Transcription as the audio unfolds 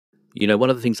You know, one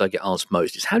of the things I get asked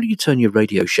most is how do you turn your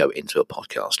radio show into a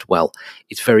podcast? Well,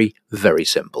 it's very, very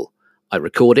simple. I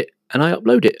record it and I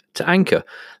upload it to Anchor.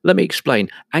 Let me explain.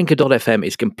 Anchor.fm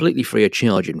is completely free of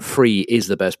charge, and free is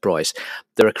the best price.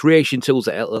 There are creation tools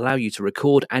that allow you to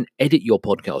record and edit your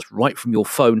podcast right from your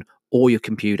phone or your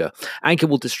computer. Anchor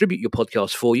will distribute your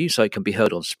podcast for you so it can be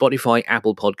heard on Spotify,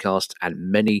 Apple Podcasts,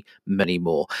 and many, many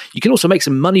more. You can also make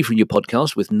some money from your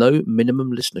podcast with no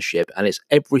minimum listenership, and it's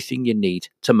everything you need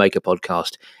to make a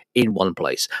podcast in one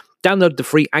place. Download the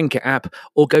free Anchor app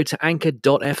or go to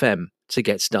anchor.fm to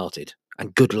get started.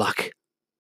 And good luck.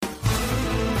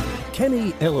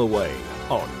 Kenny Ellaway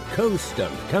on Coast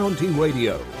and County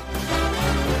Radio.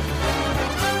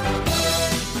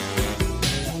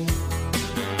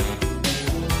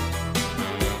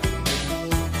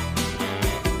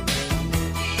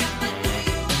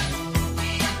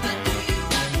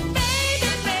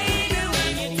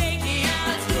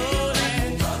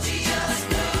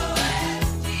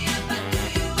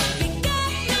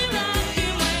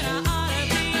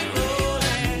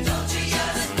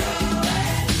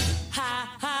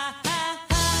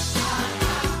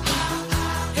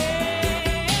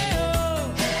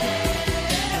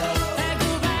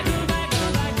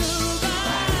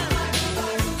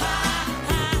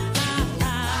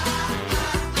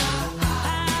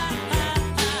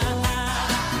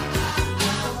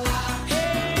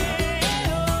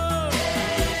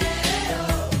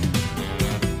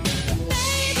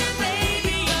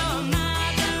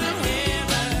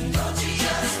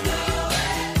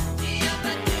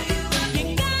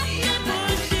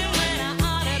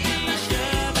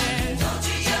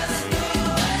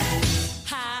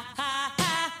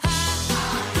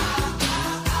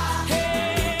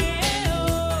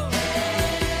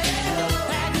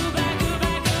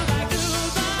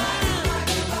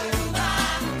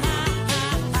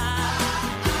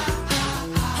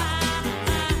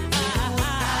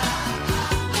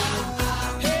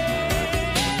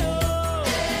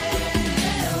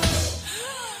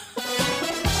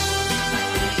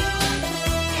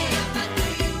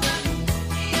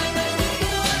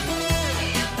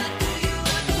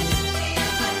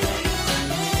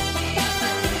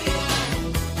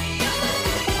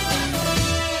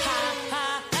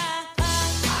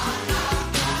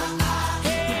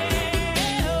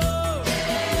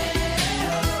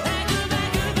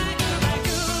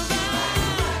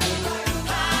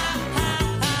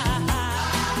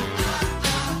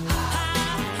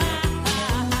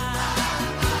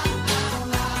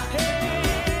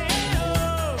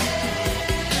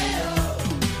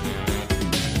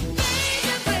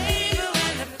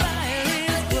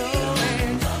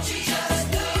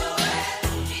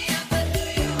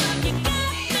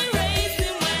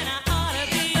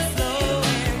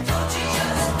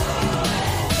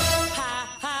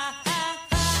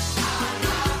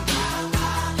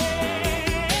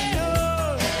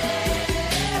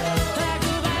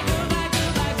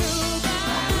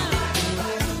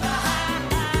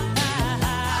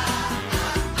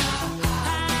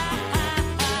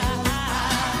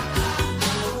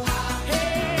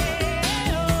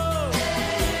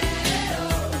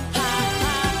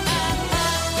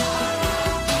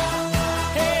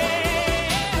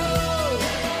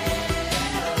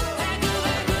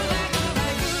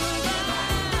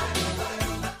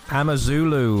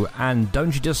 Amazulu, and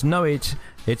don't you just know it?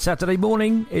 It's Saturday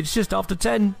morning, it's just after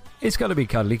 10. It's going to be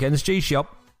Cuddly Ken's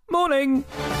G-Shop. Morning!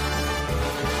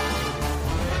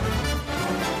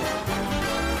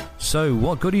 So,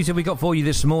 what goodies have we got for you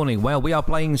this morning? Well, we are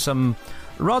playing some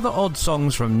rather odd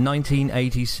songs from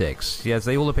 1986. Yes,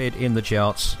 they all appeared in the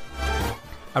charts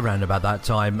around about that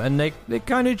time, and they're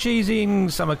kind of cheesy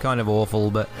and some are kind of awful,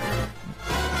 but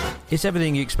it's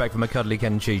everything you expect from a Cuddly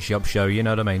Ken G-Shop show, you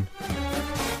know what I mean?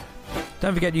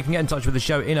 Don't forget you can get in touch with the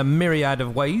show in a myriad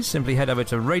of ways. Simply head over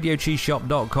to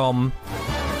radiocheeseshop.com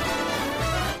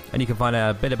and you can find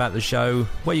out a bit about the show,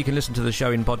 where you can listen to the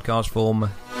show in podcast form,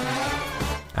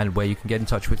 and where you can get in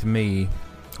touch with me.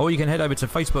 Or you can head over to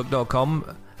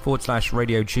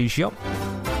facebook.com/Radio Cheese Shop,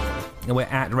 and we're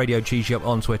at Radio Cheese Shop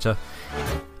on Twitter.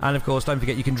 And of course, don't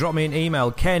forget you can drop me an email,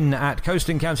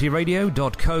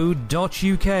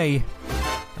 ken@coastandcountyradio.co.uk.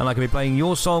 And I can be playing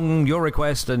your song, your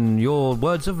request, and your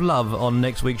words of love on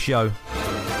next week's show.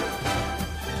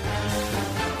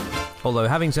 Although,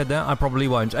 having said that, I probably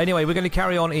won't. Anyway, we're going to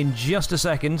carry on in just a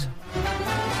second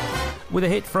with a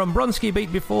hit from Bronski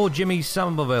Beat before Jimmy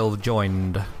Somerville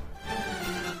joined.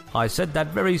 I said that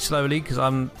very slowly because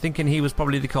I'm thinking he was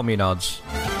probably the Communards.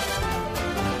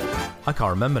 I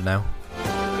can't remember now.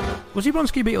 Was he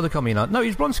Bronski Beat or the Communards? No,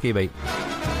 he's Bronski Beat.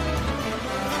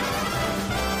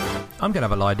 I'm going to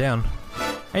have a lie down.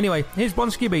 Anyway, here's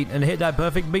Bronski Beat and Hit That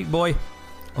Perfect Beat Boy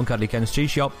on Cuddly Ken's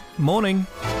Cheese Shop. Morning.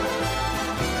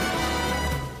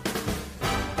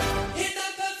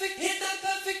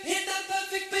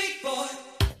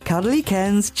 Cuddly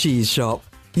Ken's Cheese Shop.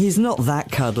 He's not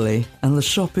that cuddly, and the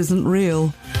shop isn't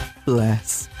real.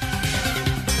 Bless.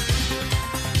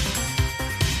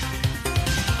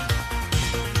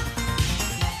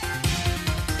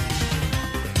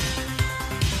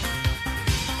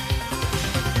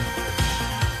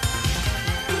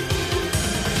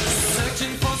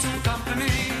 Searching for some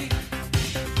company.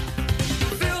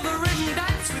 Feel the rhythm,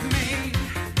 dance with me.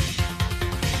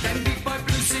 Then beat by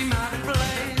blue seem out of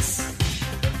place.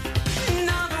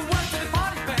 Now the world to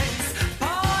party face.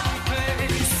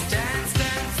 Dance,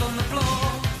 dance on the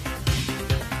floor.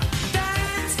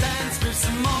 Dance, dance for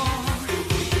some more.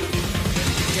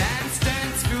 Dance,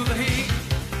 dance, feel the heat.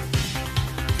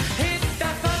 Hit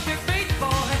that perfect beat,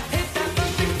 boy. Hit that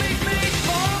perfect beat,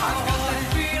 boy. I got that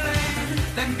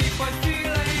feeling, them beat boy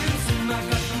feelings, and I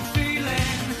got them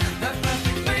feeling that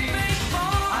perfect beat,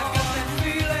 boy. I got that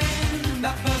feeling,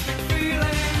 that perfect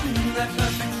feeling, that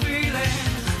perfect feeling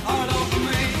all over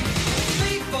me.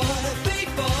 Beat boy, hit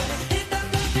that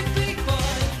perfect beat boy,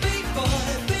 beat boy,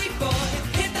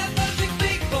 hit that perfect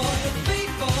beat boy,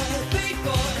 beat boy,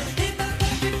 hit that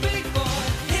perfect beat boy,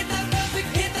 hit that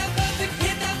perfect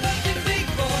beat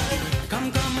boy.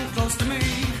 Come close to me.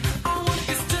 I want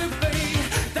this to be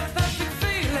that perfect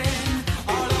feeling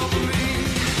all over me.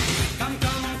 Come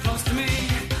close to me.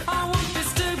 I want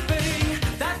this to be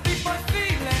that beat boy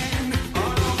feeling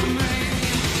all over me.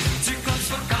 Too close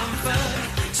for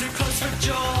comfort, too close for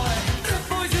joy. The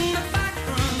boys in the back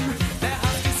room, their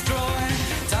hearts destroyed.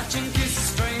 Touch and kiss a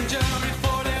stranger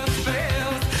before they're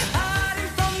spilled. Hiding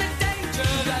from the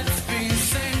danger that's been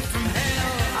sent from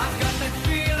hell. I've got that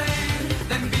feeling,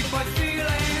 them beat boy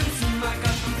feelings. I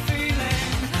got them feeling,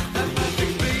 that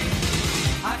perfect beat.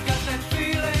 I got that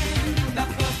feeling, that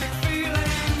perfect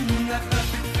feeling, that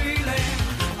perfect feeling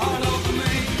all over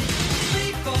me.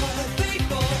 Beat boy,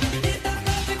 hit that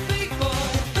perfect beat boy,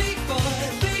 beat boy,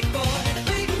 beat boy,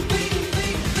 beat boy, hit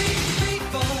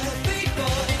that perfect beat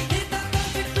boy, hit that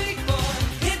perfect beat boy.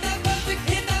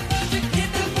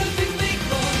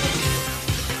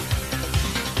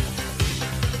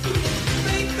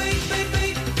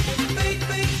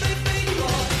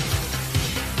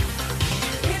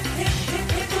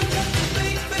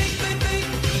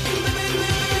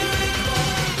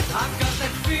 I've got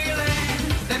that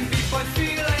feeling, them beat boy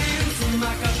feelings.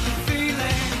 I got the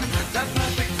feeling, that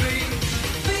perfect beat.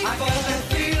 I got that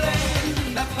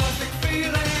feeling, that perfect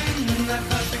feeling, that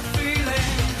perfect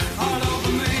feeling all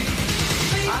over me.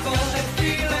 I've got that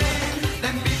feeling,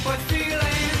 them beat boy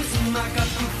feelings. I got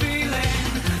the feeling,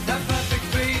 that perfect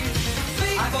beat.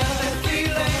 I got that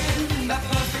feeling, that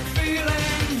perfect feeling,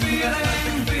 feeling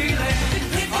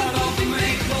all over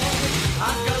me.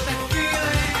 I've got that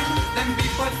feeling, them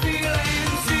beat boy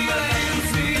feelings,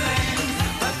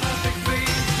 that perfect beat.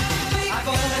 I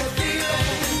got that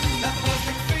feeling, that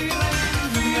perfect feeling,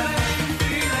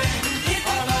 feeling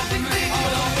all over me,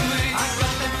 all over me. I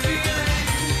got that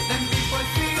feeling, them beat boy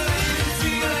feelings,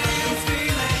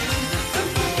 that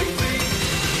perfect beat.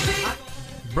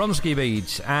 Bronski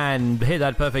Beat and Hit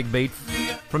That Perfect Beat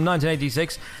from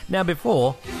 1986. Now,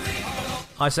 before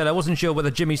I said I wasn't sure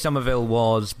whether Jimmy Somerville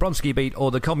was Bronski Beat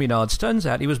or the Communards. Turns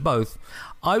out he was both.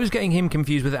 I was getting him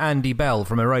confused with Andy Bell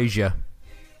from Erasure.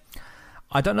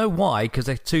 I don't know why, because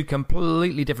they're two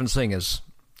completely different singers.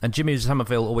 And Jimmy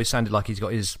Somerville always sounded like he's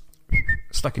got his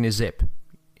stuck in his zip.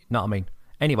 Know what I mean?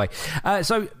 Anyway,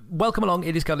 so welcome along.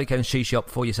 It is Cuddly Ken's Cheese Shop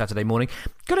for your Saturday morning.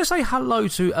 Gotta say hello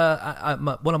to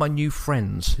one of my new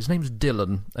friends. His name's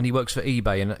Dylan, and he works for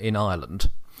eBay in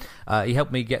Ireland. He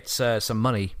helped me get some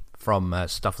money from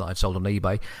stuff that I'd sold on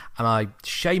eBay, and I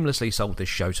shamelessly sold this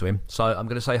show to him. So I'm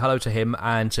going to say hello to him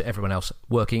and to everyone else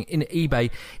working in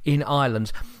eBay in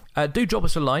Ireland. Do drop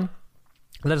us a line.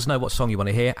 Let us know what song you want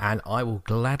to hear, and I will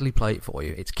gladly play it for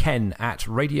you. It's Ken at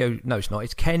radio... No, it's not.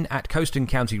 It's Ken at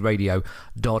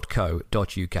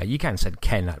coastandcountyradio.co.uk. You can send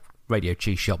Ken at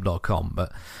radiocheeseshop.com,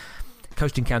 but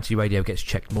Coast and County Radio gets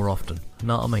checked more often.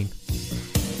 Know what I mean?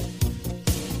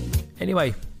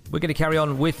 Anyway, we're going to carry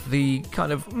on with the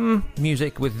kind of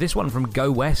music with this one from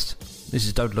Go West. This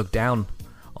is Don't Look Down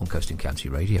on Coast and County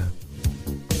Radio.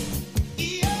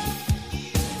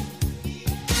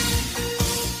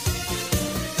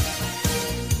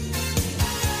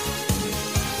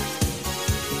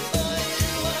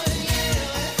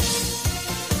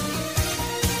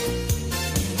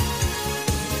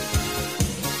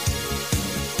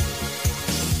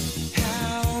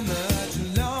 How much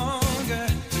longer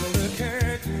till the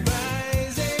curtain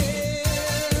rises?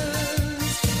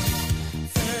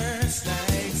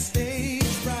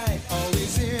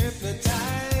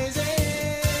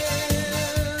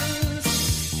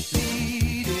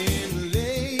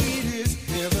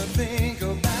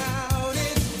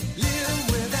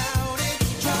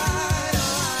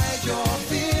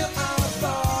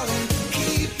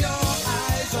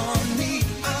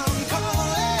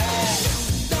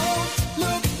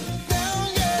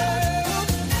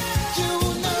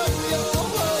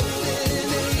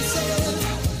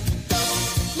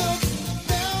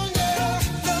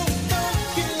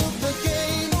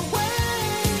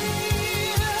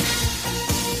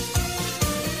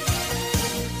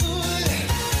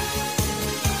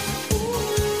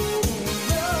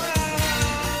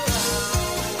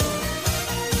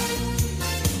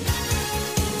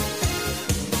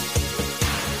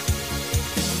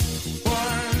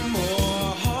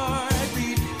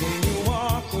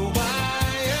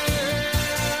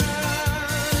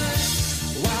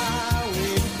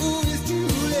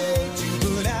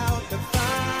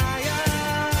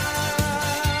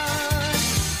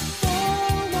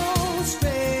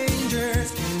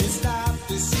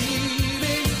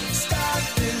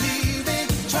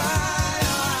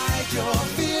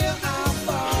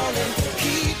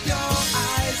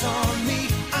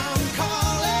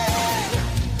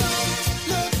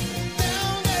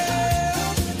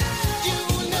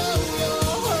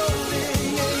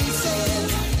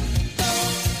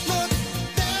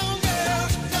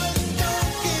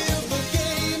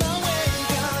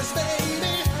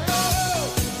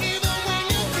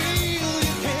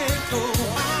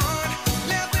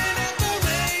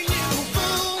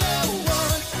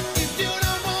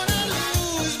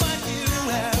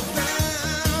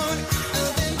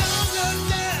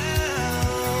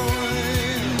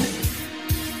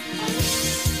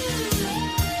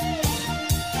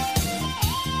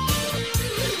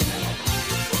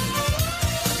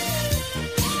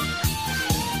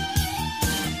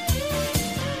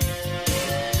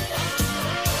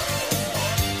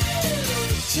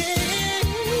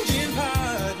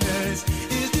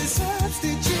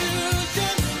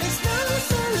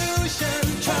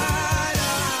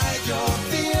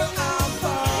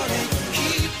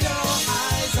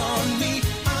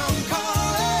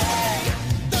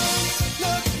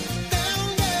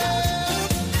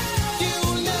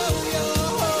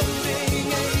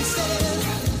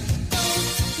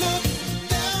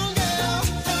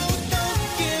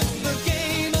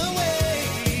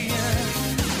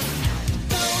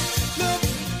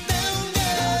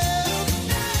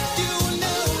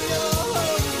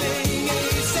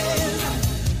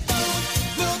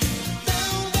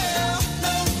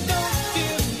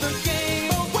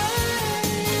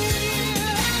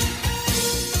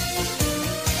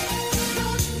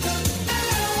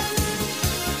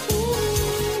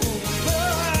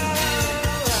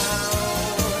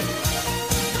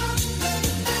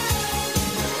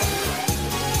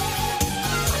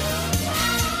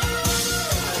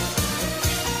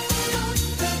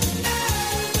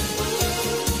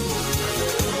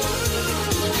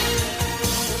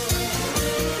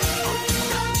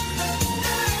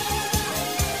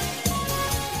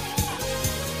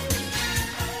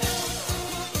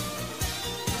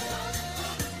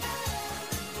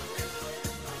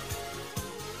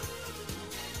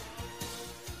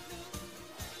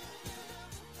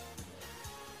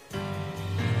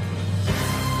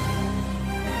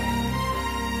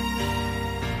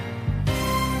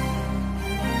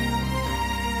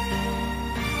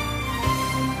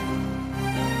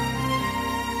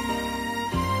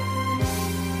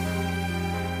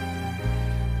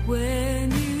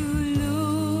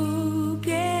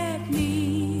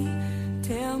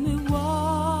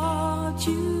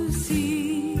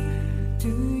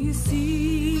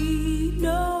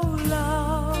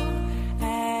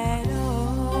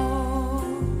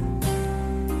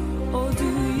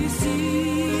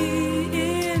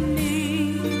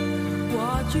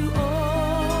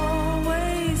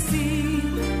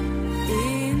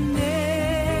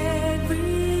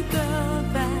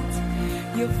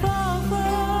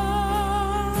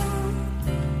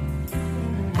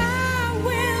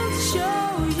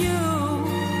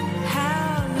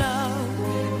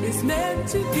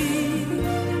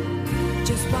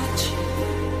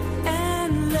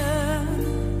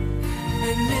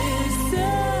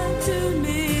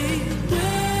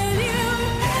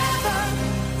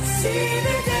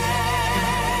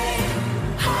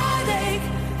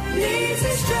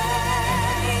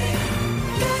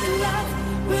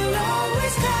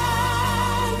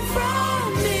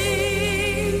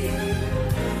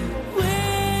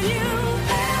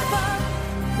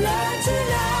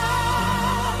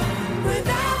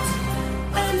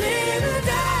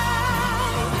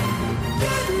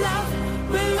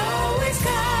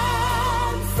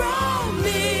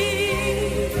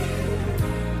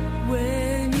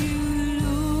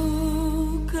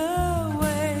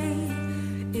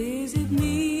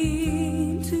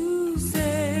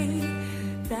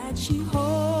 she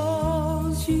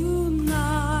holds you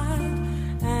night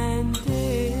and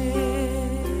day.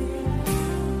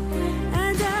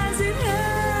 And does it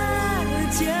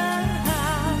hurt your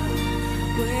heart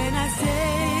when I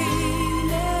say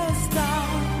let's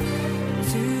start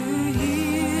to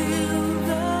heal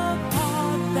the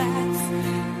part that's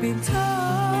been torn?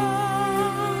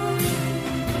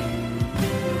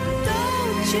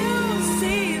 Don't you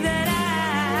see that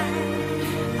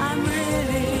I'm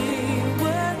really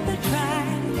worth the try?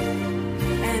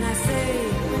 And I say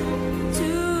to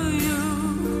you,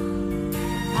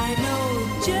 I know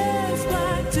just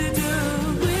what to do.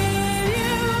 Will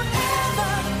you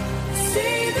ever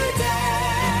see the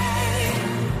day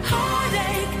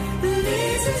heartache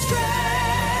leads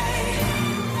astray?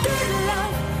 Good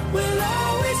love will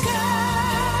always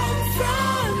come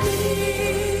from me.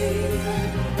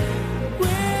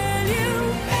 Will you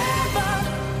ever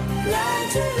learn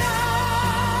to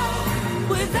love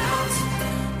without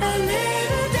a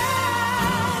little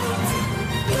doubt?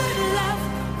 Good love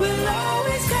will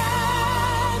always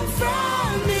come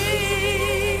from me.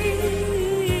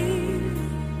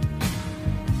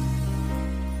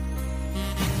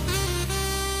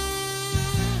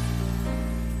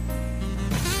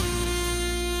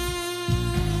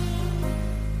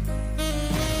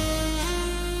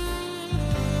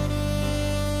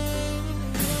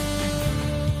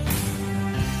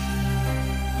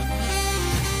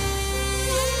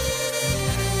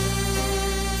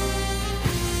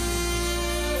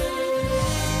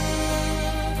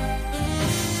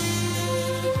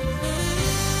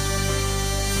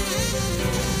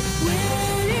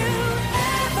 Will you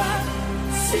ever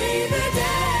see the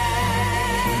day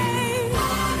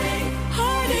heartache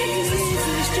leads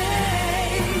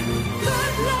astray?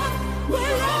 Good love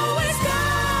will always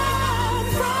come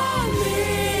from me.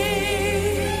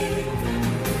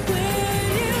 Will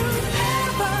you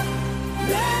ever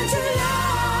learn to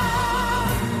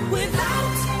love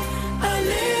without a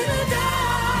little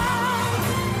doubt?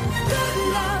 Good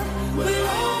love will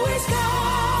always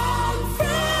come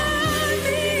from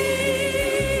me.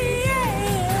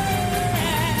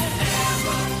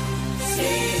 Ever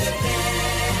see the day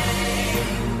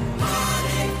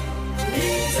heartache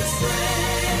leads astray?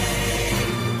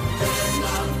 Good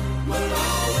love will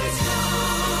always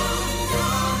come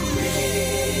from me.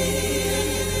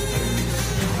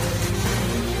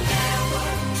 Ever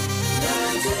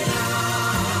learn to love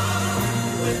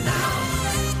without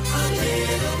a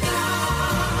little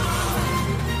doubt?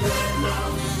 Good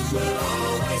love will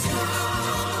always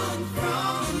come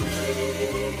from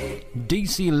me.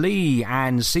 DC Lee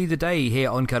and See the Day here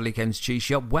on Cuddly Ken's Cheese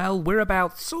Shop. Well, we're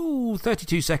about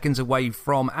 32 seconds away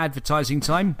from advertising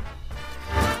time,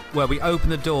 where we open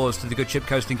the doors to the good ship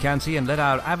Coasting County and let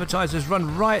our advertisers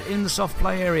run right in the soft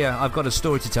play area. I've got a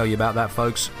story to tell you about that,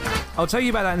 folks. I'll tell you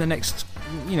about that in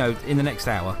the next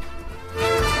hour.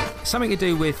 Something to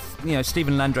do with,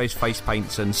 Stephen Landre's face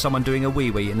paints and someone doing a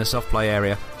wee-wee in the soft play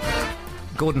area.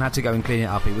 Gordon had to go and clean it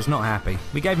up. He was not happy.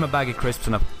 We gave him a bag of crisps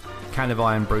and a can of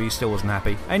Iron Brew. He still wasn't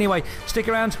happy. Anyway, stick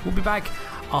around. We'll be back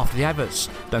after the adverts.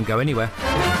 Don't go anywhere.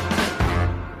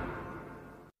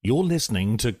 You're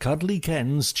listening to Cuddly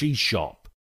Ken's Cheese Shop.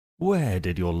 Where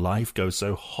did your life go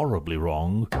so horribly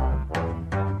wrong?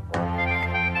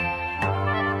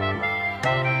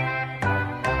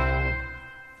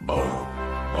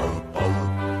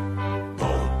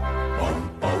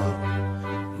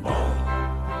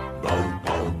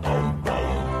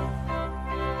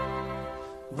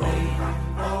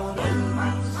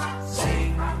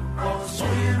 Sing or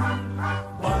swim,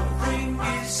 one thing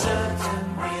is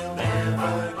certain, we'll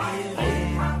never give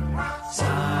in.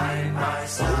 Side by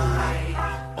side,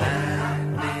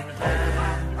 hand in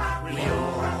hand,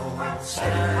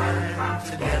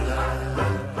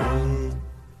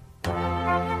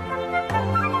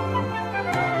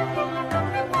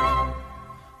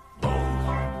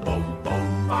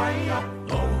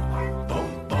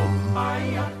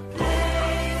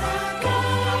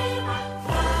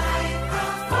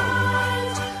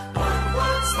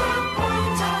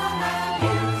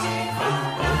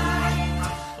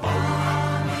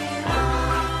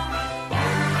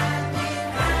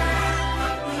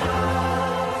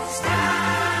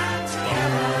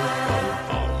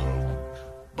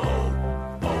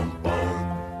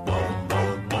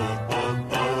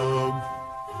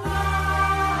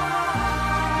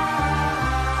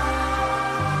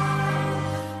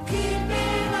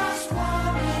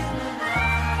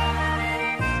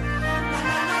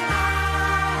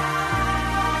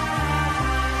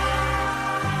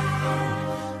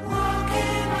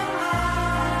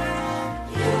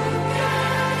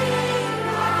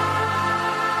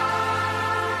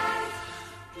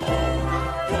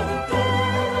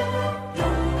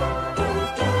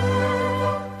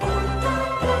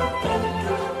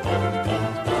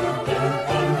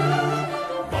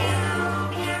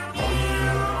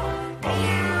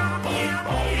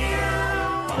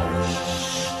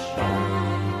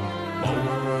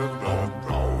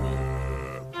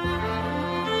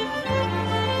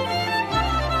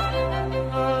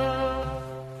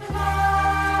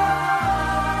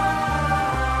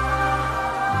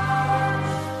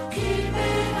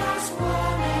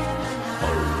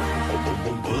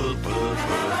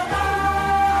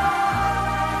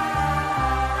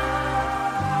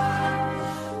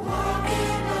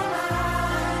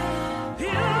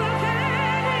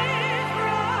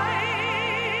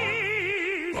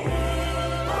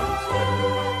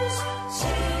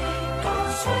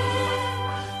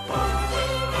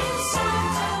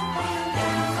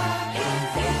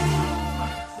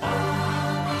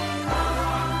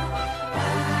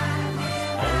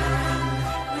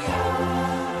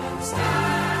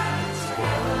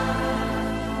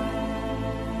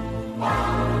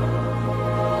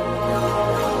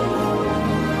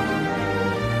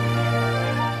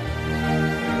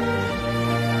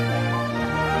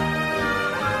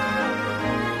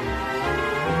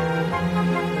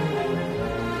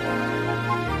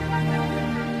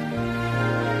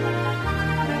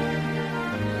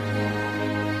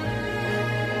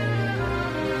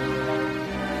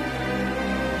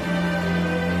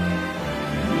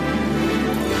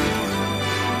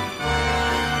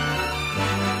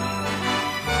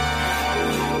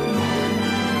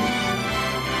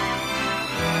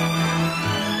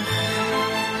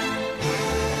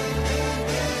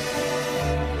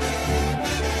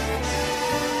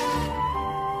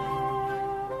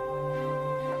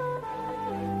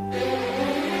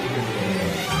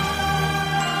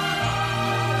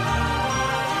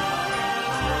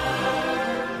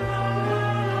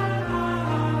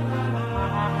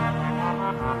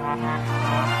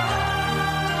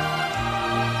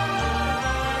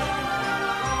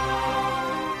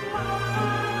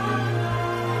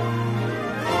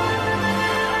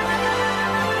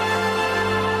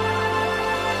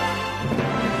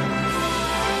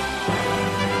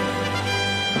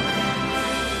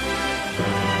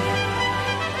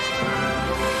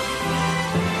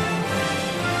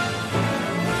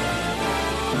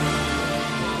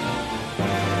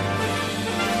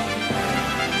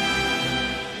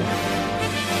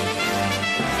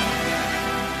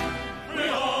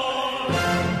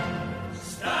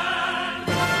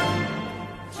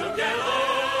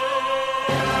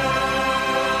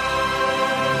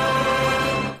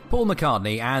 Paul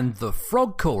McCartney and the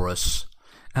Frog Chorus,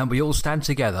 and we all stand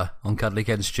together on Cuddly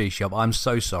Ken's Cheese Shop. I'm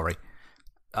so sorry.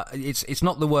 It's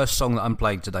not the worst song that I'm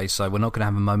playing today, so we're not going to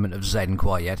have a moment of zen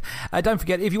quite yet. Don't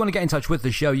forget, if you want to get in touch with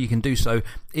the show, you can do so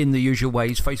in the usual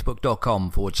ways.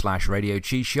 Facebook.com/Radio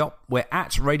Cheese Shop. We're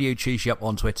at Radio Cheese Shop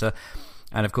on Twitter.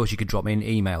 And of course, you can drop me an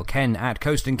email,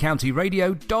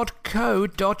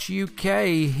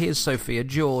 ken@coastandcountyradio.co.uk. Here's Sophia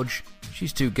George.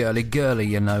 She's too girly,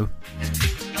 you know.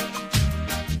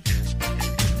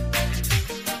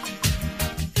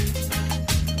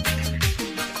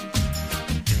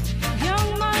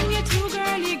 Young man, you're too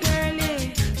girly.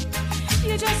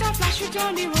 You just a flash it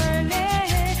on the whirly.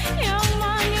 Young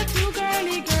man, you're too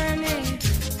girly.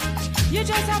 You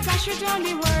just a flash it on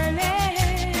the whirly.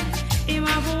 Him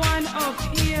have one up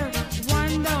here,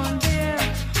 one down there,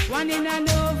 one in a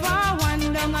Nova,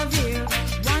 one down a Veer.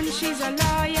 One she's a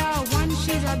lawyer, one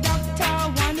she's a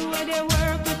doctor, one where they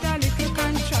work with a little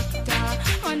contractor.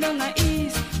 One down a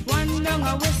east, one down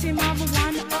a west. Him have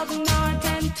one up north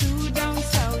and two down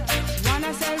south. One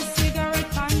a sell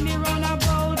cigarette and the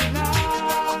roundabout.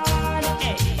 Lord,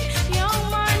 hey, young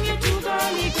man, you too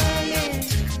girly.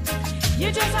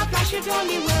 You just a flash it on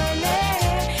the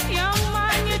whirly. Young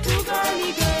man, you too girly.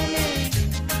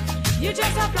 You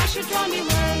just a flash it on the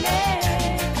whirly.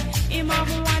 Him have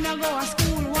wanna go to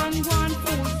school, one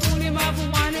fool. Him have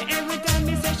one every time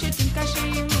he say she think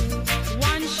she rude.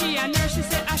 One she a nurse, she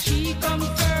say she come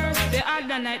first. The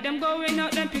other night them going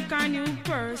out, them pick her new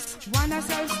purse. One a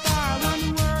sell star,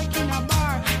 one work in a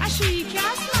bar. And she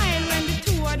can't smile when the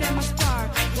two of them a spar.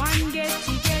 One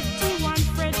getty, one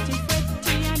fretty,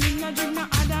 and him no drink no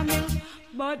other milk.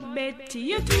 But Betty,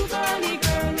 you too girly.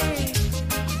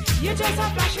 You just a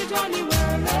flash it on the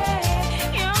whirly.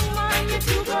 Young man, you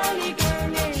too girly.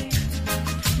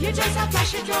 You just a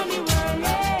flash it on the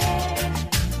whirly.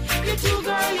 You too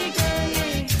girly.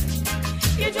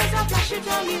 You just a flash it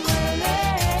on the whirly.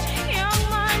 Young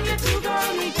man, you too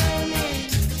girly.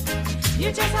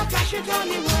 You just a flash it on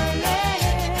the whirly.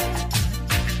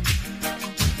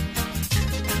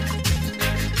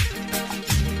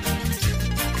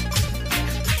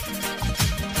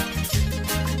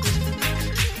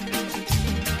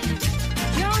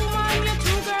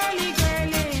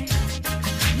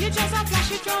 Just a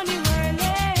flash it on the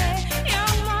whirly.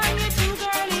 Young man, you too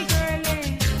girly.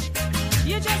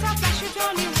 You just a flash it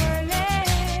on the whirly.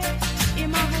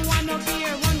 Him have one up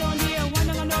here, one down here, one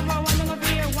down over, one down up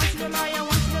here. One to the lawyer,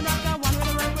 one to the doctor, one with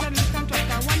the work with a little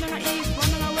contractor. One down the east, one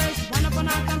down the west, one up on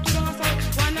north and two down the south.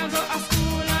 One to go to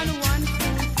school and one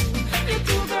fool. You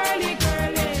too girly.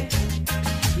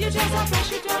 You just a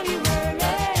flash it on the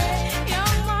whirly.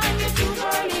 Young man, you too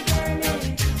girly.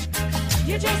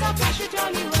 You just a flash it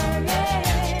on the whirly.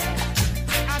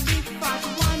 A big fat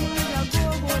one with a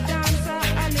go-go dancer,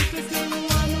 a little slim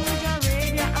one with a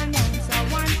radio announcer.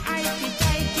 One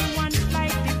icy-tighty, one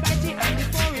flighty, and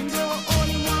before him go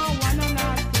only one on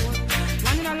North Pole.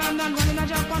 One in a London, one in a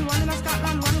Japan, one in a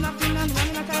Scotland, one in a Finland, one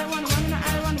in a Taiwan, one in a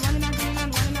Ireland, one in a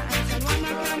Greenland, one in a Iceland, one in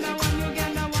Canada, one in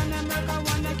Uganda, one in America,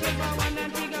 one in Cuba, one in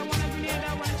Antigua, one in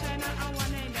Grenada, one in China, and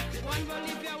one in India. One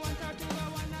Bolivia, one Tortuga,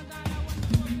 one in Ghana, one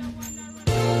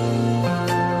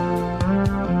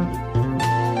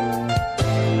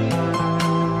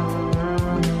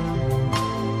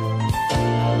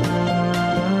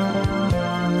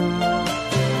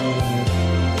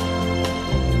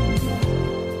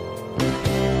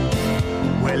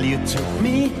Well, you took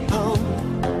me home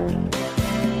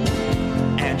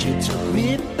and you took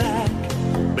me back,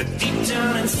 but deep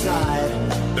down inside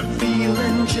the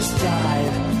feeling just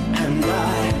died, and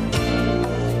I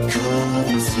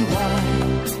couldn't see why.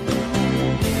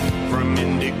 From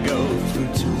indigo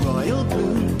through to royal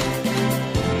blue,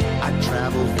 I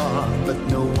travel far but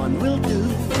no one will do.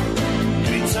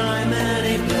 Anytime,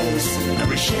 any place,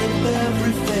 every shape,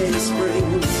 every face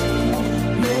brings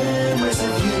memories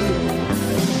of you.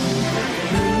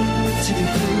 To be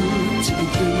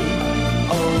blue,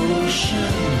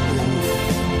 ocean blue,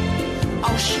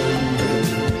 ocean blue.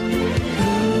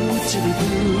 Blue, to be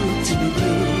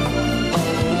blue,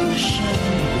 ocean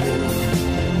blue,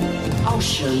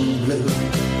 ocean blue.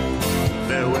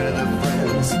 There were the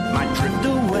friends might drift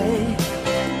away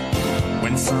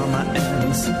when summer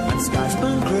ends and skies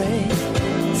burn grey.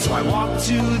 So I walk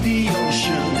to the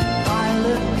ocean,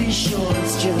 pilot these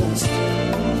shores, just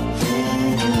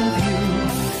think of you.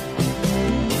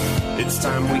 It's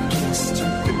time we kissed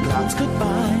the clouds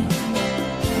goodbye.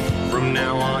 From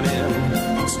now on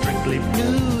in, strictly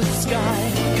blue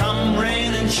sky. Come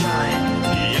rain and shine,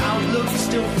 the outlook's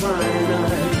still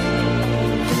fine.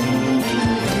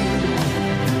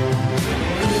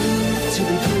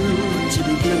 Blue, to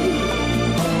be blue,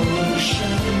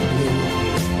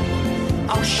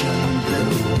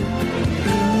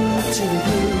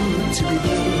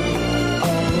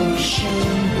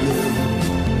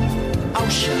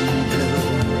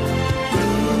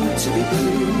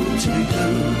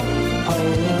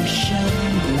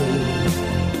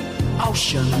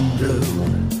 ocean blue,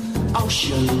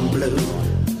 ocean blue,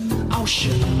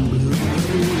 ocean blue.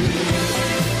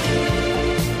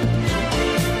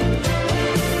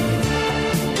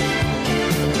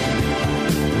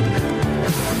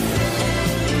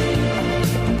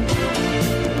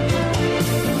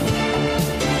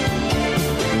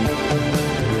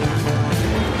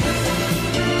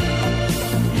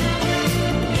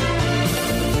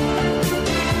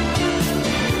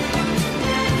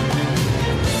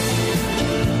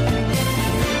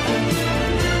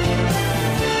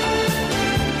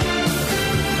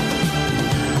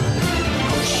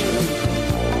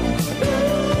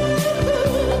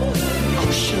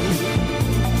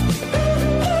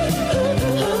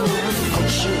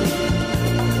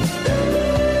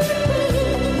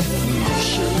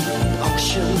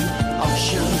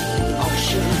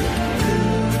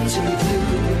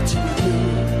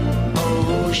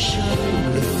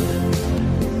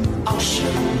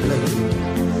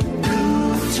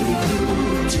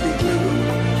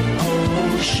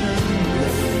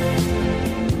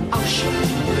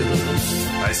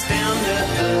 I stand at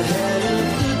the head of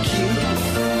the queue,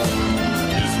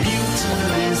 as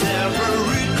mutiny is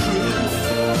every crew,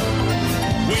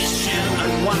 wishing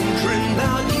and wondering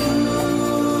about you.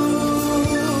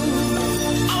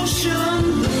 Ocean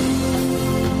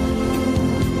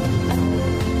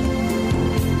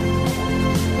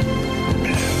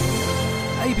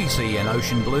ABC and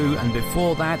Ocean Blue, and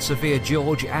before that, Sophia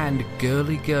George and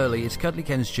Girly Girly. It's Cuddly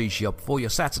Ken's Cheese Shop for your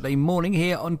Saturday morning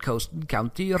here on Coast and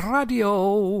County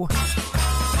Radio.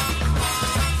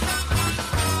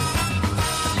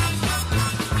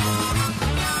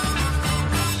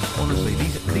 Honestly,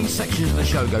 these sections of the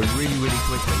show go really, really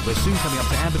quickly. We're soon coming up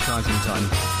to advertising time.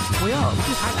 We are. We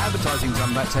just had advertising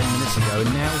time about 10 minutes ago,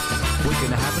 and now we're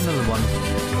going to have another one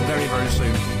very, very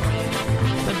soon.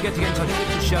 Don't forget to get in touch with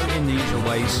the show in the usual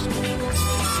ways.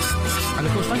 And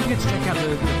of course, don't forget to check out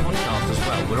the podcast as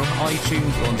well. We're on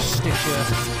iTunes, we're on Stitcher,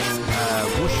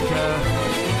 Wooshka,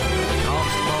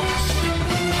 Castbox,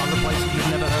 other places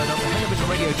you've never heard of. Head over to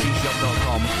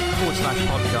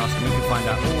radiocheeseshop.com/podcast and you can find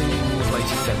out all the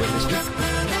places that we're listening.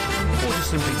 Or just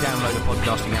simply download a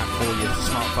podcasting app for your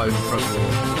smartphone from your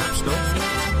app store.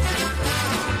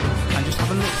 And just have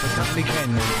a look for Cuddly Ken,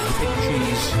 the Big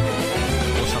Cheese,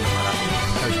 or something like that.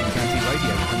 Coast and County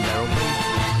Radio, and there will be.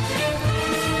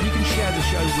 And you can share the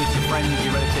show with your friends,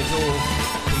 your relatives, or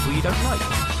people you don't like.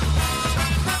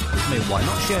 I mean, why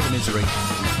not share the misery?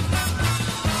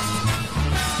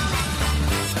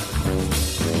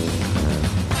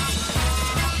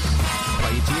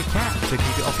 Play it to your cat to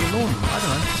keep it off your lawn. I don't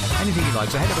know. Anything you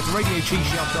like. So head over to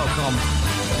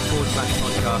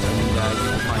radiocheeseshop.com/podcast and you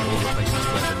will find all the places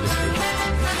where they're listed.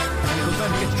 And of course, don't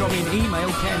forget to drop me an email,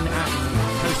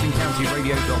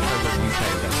 ken@coastingcountyradio.co.uk.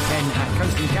 That's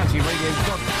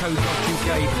ken@coastingcountyradio.co.uk. It's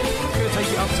going to take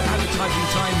you up to advertising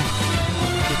time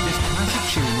with this classic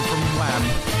tune from Wham!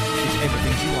 It's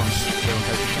Everything She Wants here on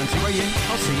Coasting County Radio.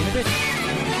 I'll see you in a bit.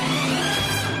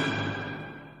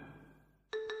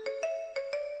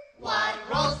 What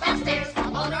rolls downstairs, a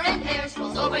motor in pairs,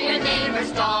 rolls over your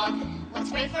neighbor's dog? What's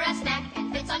great for a snack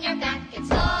and fits on your back? It's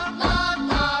long, long,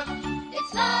 long.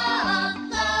 It's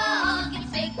long, long. It's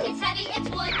big, it's heavy, it's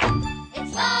wood.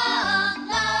 It's long,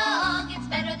 long. It's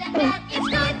better than that, it's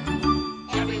good.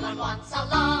 Everyone wants a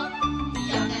long.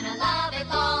 You're gonna love it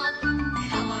long.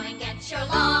 Come on and get your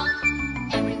long.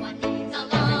 Everyone needs a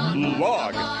long.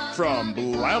 Log from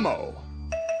Blammo.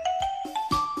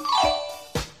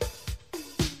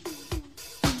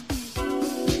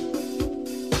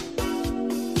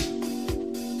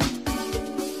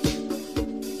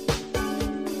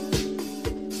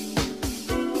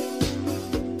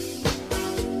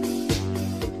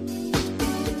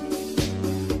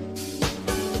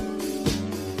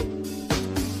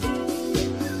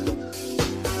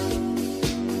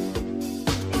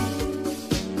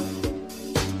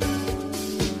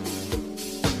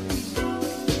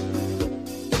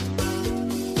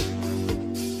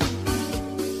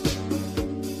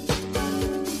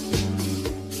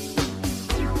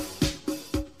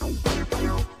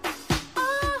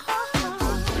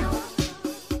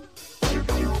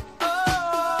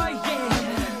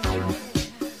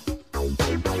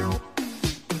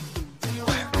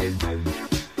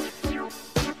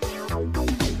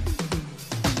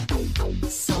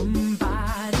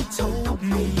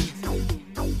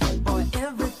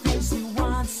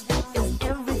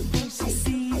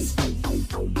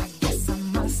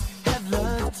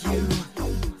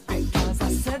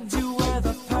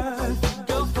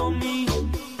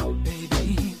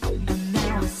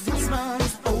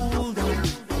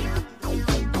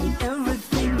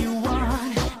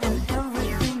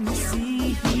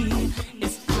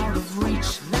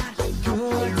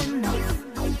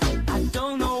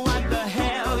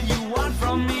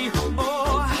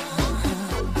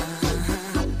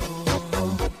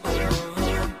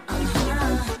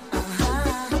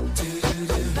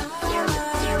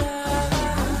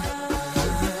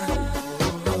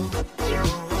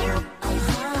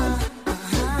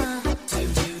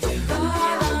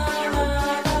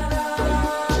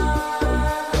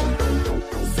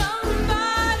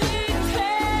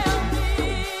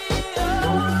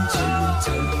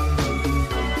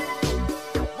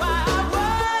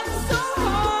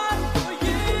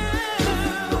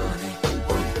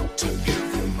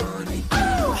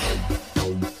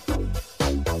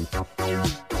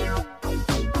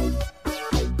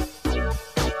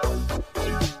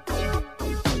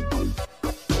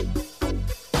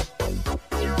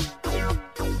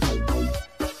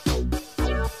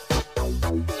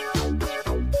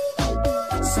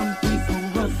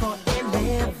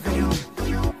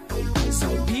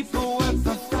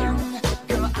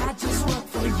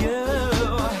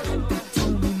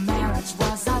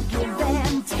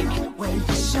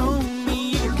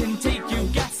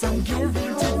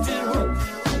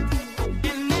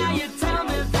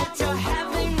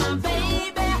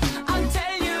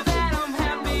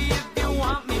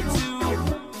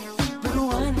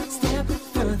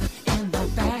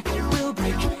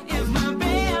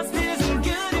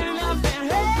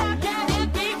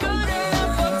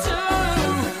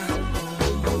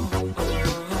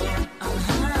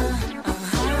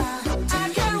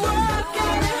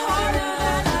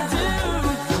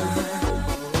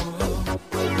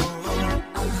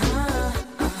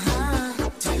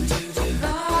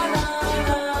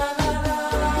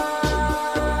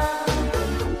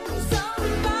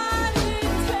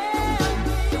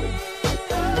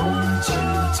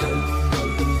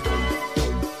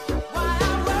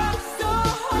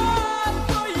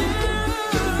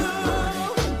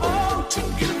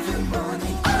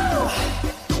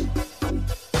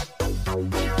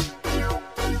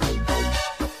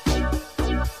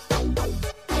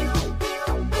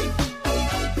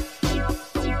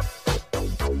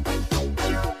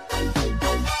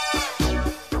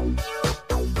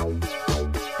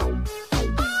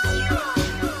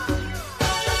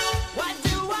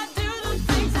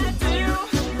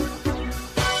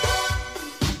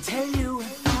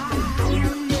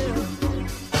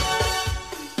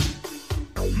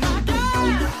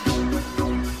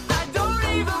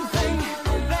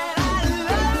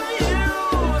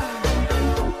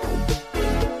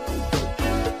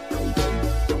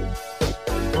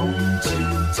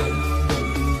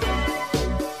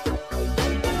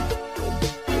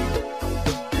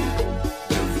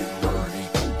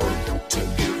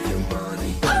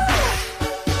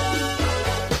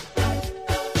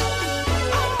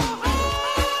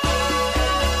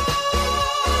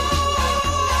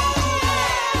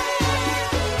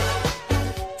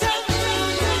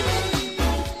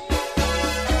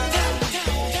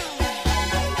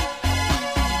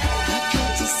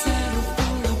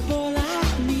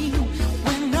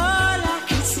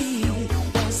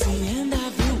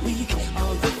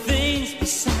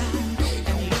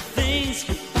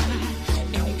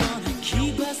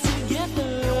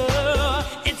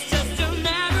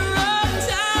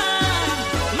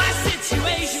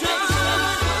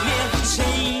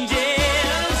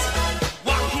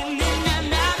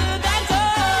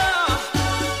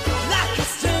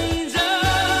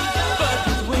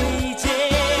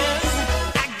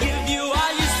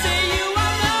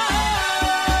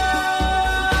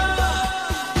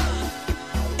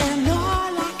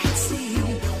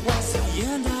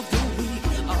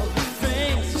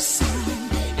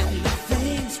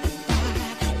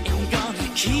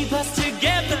 us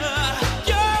together.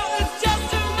 Girl, it's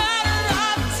just a matter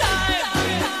of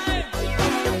time.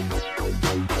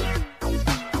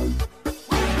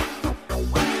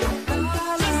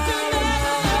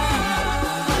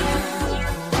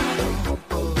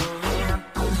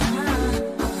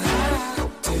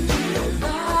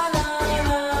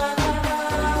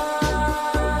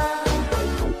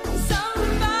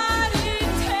 Somebody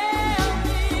tell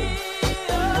me,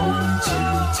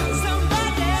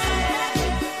 somebody,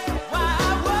 why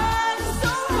I was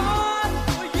so hard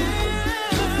for you.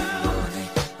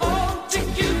 Oh, to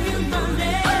give you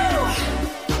money.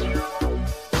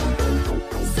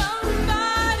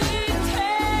 Somebody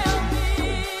tell me,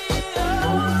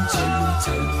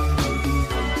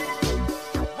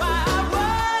 why I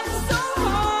was so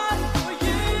hard for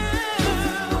you.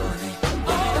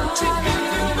 Oh, to give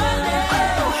you money.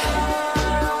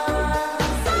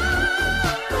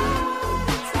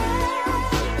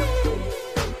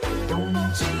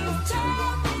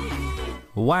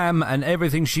 Wham and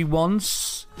Everything She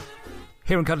Wants.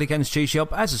 Here on Cuddly Ken's Cheese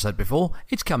Shop, as I said before,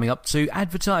 it's coming up to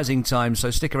advertising time, so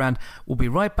stick around. We'll be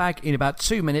right back in about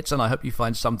 2 minutes, and I hope you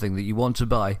find something that you want to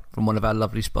buy from one of our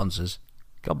lovely sponsors.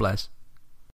 God bless.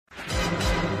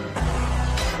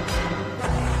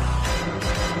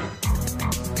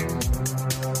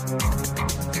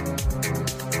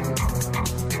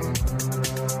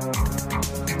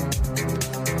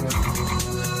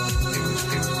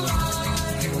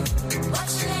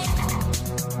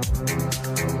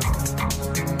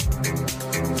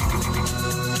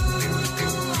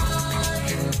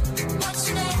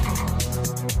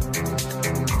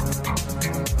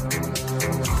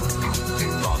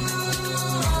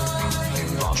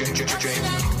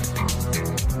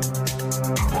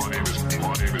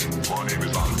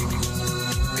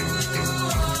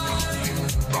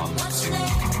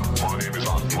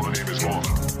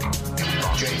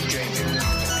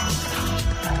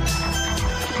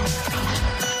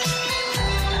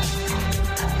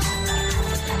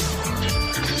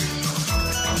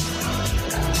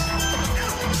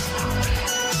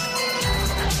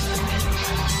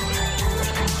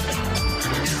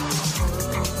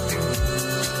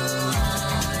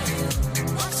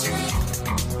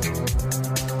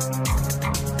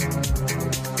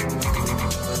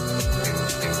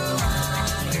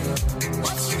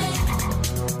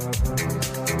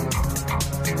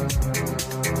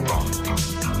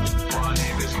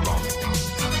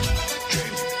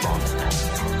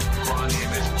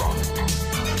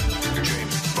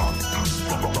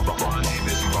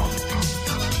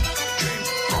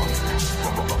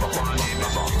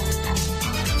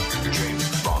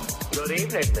 Good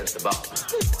evening, Mr.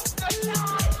 Bond.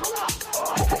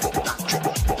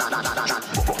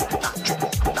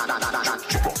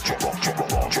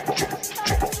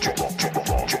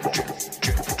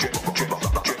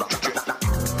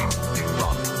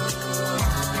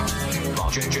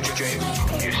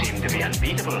 You seem to be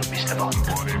unbeatable, Mr. Bond.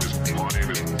 My name is Bond.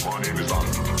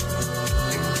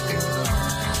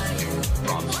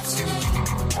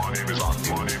 My name is Bond.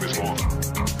 My name is Bond.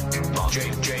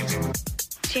 James.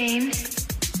 James,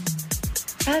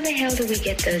 how the hell do we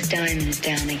get those diamonds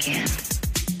down again?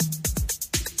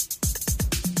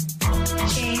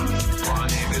 James, My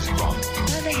name is Bond.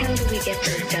 how the hell do we get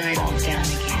those diamonds down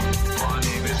again? My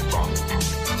name is Bond.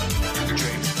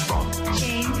 James Bond.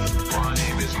 James, My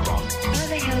name is Bond. how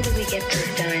the hell do we get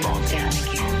those diamonds down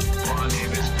again? My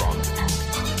name is Bond.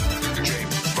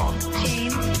 James Bond.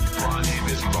 James, My name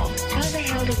is Bond. how the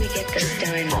hell do we get those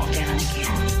diamonds down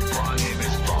again? My name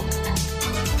is Bond.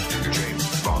 James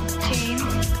Bond. James,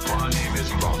 My name is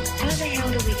Bond. how the hell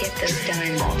do we get those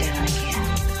diamonds down again?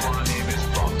 My name is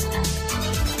Bond.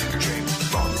 James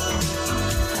Bond.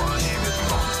 My name is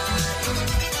Bond.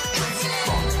 James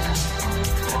Bond.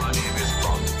 My name is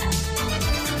Bond.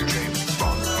 James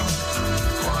Bond.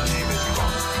 My name is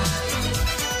Bond. James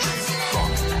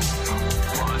Bond.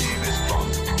 My name is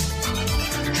Bond.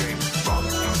 James Bond.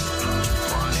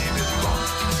 My name is Bond.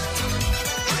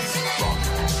 James Bond.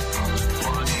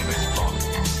 My name is Bond.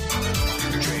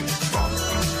 James Bond.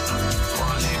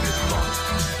 My name is Bond.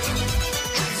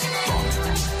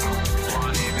 My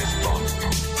name is Bond.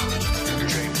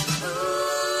 James.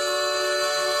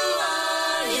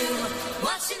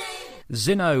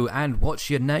 Zinno and What's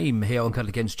Your Name here on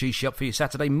Cuddly Ken's Cheese Shop for your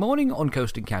Saturday morning on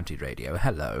Coast and County Radio.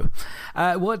 Hello.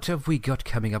 What have we got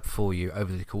coming up for you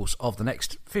over the course of the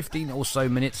next 15 or so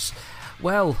minutes?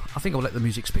 Well, I think I'll let the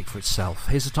music speak for itself.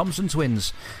 Here's the Thompson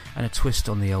Twins and a twist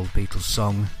on the old Beatles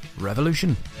song,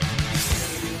 Revolution.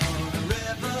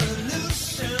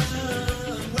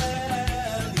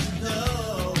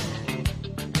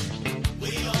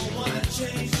 We all wanna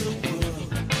change the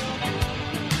world.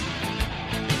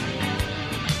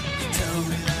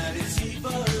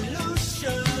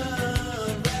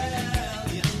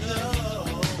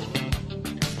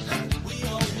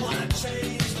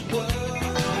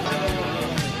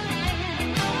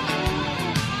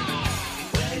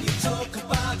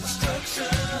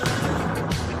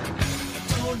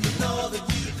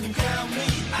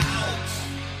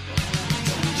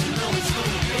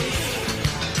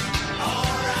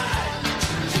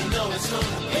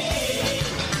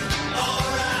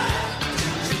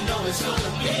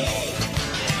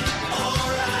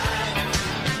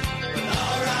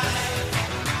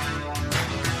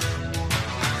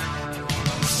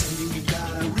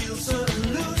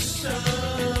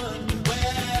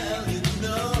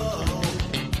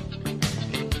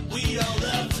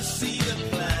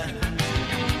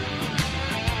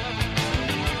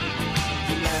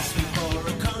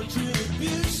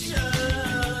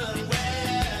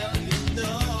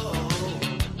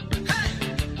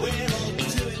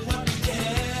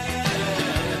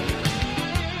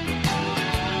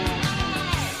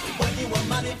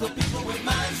 money for people with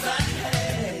minds that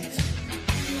hate.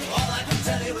 All I can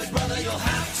tell you is, brother, you'll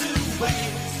have to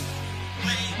wait.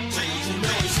 You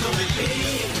know it's gonna be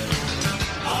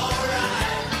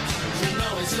alright. You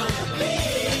know it's gonna be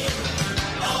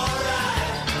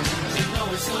alright. You know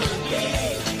it's gonna be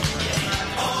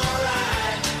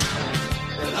alright.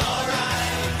 Well,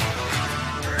 alright.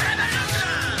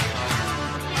 Revolution!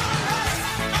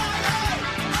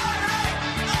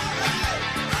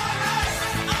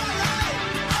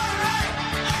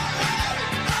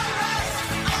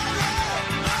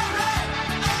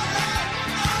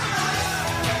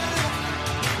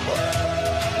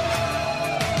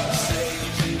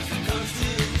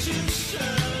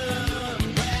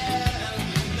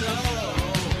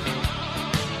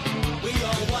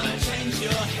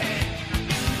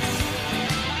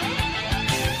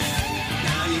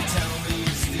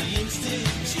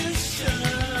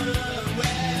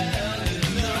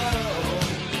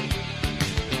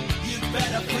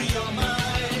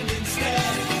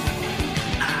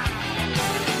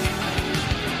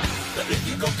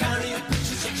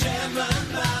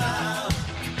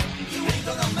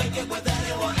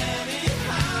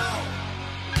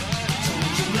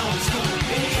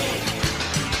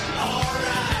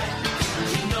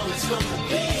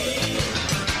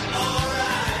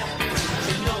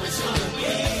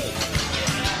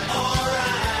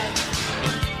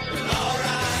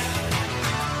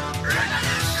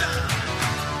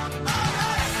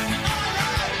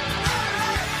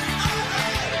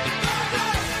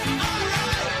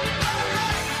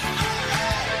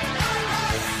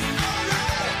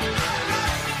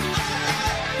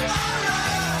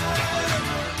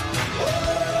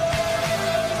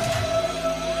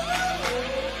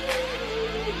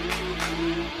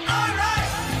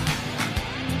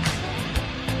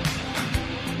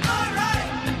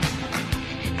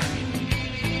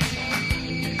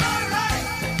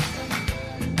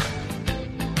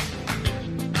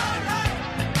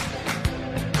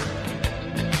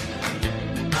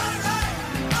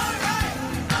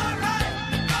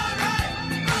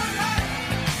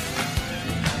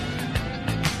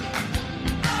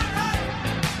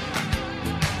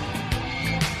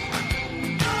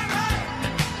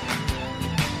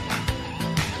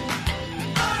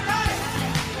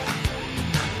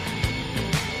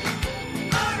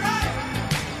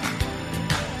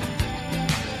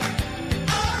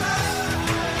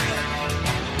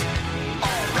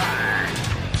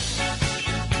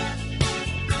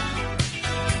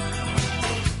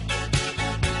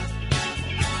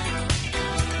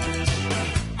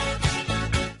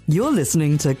 You're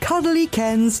listening to Cuddly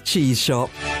Ken's Cheese Shop.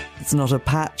 It's not a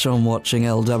patch on watching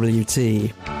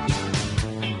LWT.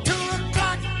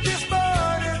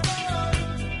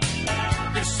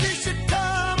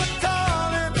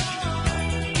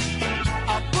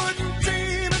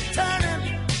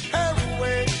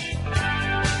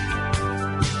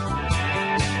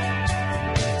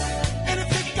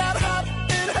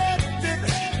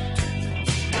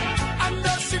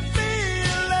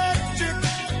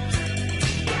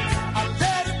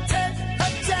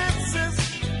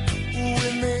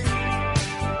 With me,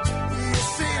 you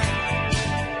see.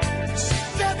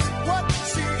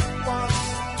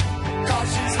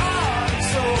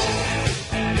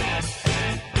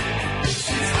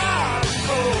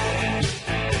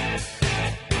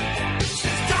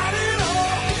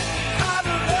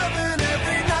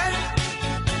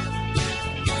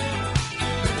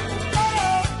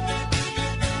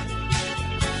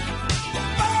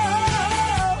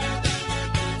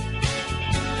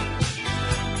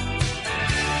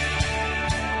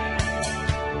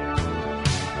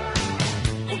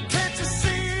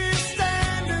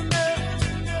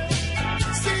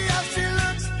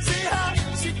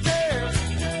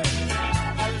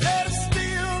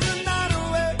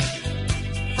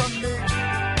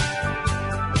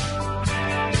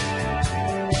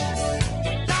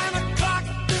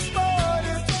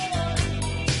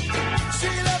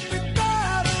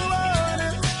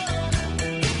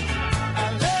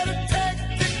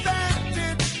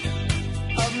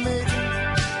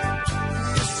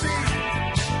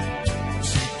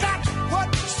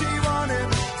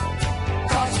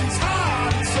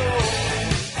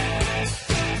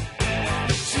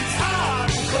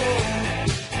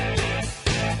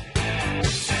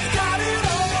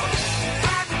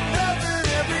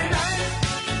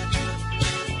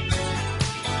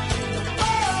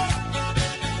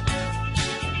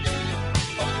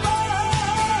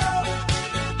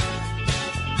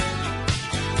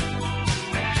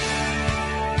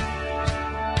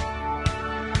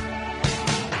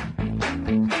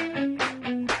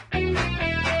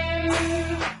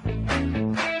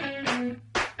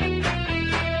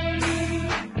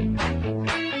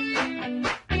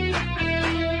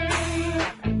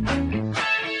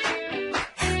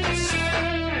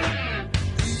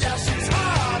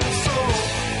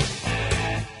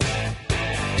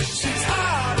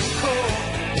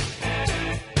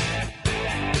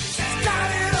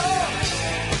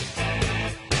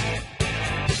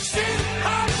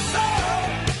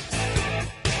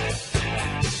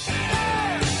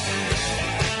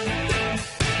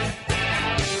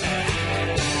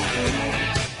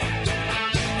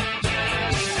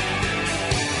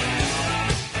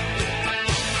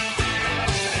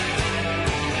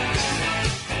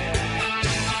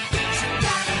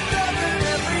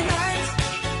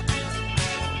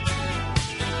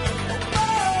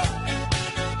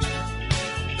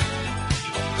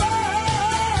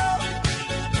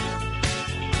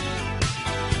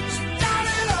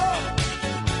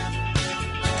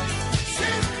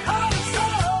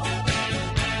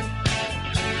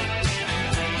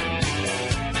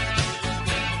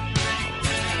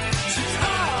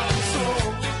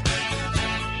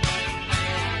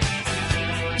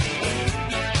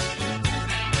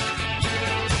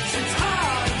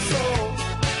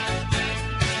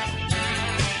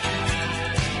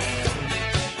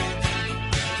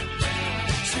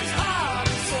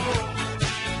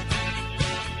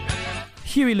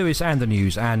 Huey Lewis and the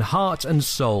News and Heart and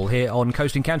Soul here on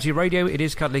Coasting County Radio. It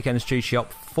is Cuddly Ken's Cheese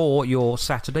Shop for your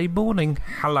Saturday morning.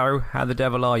 Hello, how the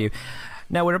devil are you?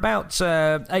 Now, we're about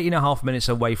 8.5 minutes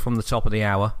away from the top of the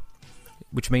hour,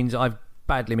 which means I've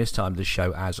badly mistimed the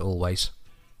show, as always.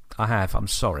 I have, I'm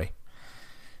sorry.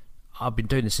 I've been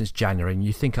doing this since January, and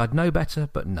you think I'd know better,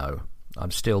 but no.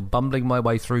 I'm still bumbling my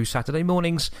way through Saturday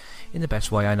mornings in the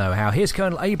best way I know how. Here's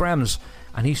Colonel Abrams,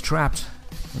 and he's trapped,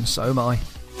 and so am I.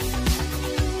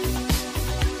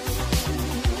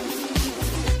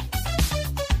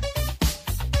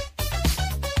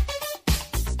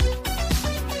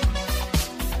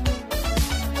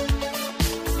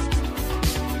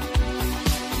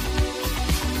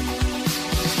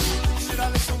 Should I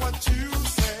listen what you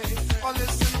say or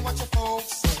listen what your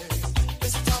folks say?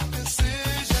 It's a tough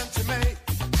decision to make.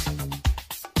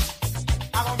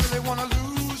 I don't really want to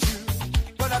lose you,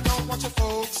 but I don't want your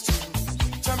folks to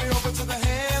turn me over to the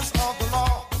hands of the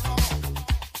law.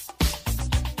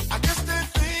 I guess they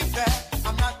think that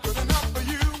I'm not good enough for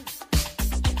you.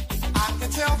 I can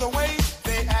tell the way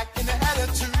they act in their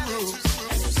attitudes.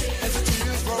 As the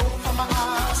tears roll from my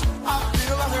eyes, I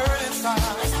feel a hurt inside.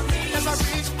 As I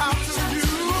reach out to you,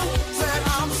 said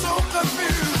I'm so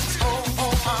confused.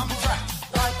 Oh, I'm trapped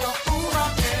like a fool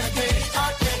out in a cage.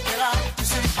 I can't get out. You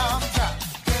see, I'm trapped.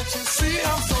 Can't you see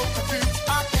I'm so confused?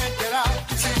 I can't get out.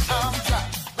 You see, I'm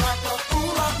trapped like a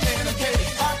fool out in a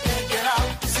cage. I can't get out.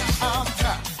 You see, I'm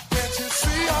trapped. Can't you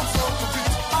see I'm so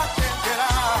confused? I can't get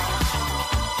out.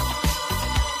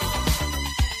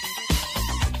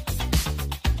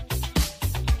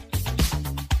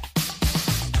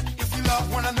 If you love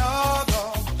one another,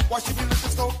 why should we let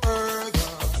this go further?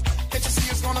 Can't you see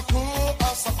it's gonna pull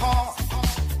us apart?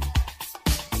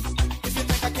 If you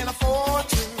think I can afford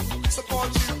to support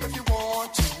you if you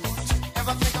want to,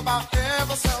 ever think about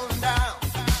ever settling down?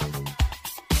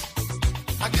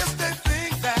 I guess they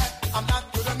think that I'm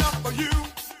not good enough for you.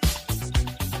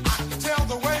 I can tell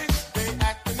the way they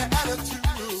act in their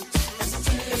attitudes.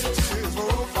 As the tears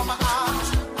roll from my eyes,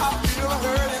 I feel a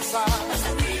hurt inside.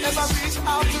 As I reach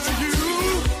out to you,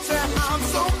 say I'm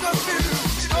so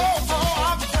confused. Oh,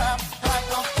 I'm trapped like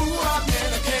a fool out in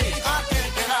a cage. I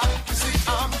can't get out. You see,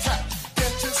 I'm trapped.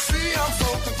 Can't you see I'm so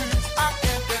confused? I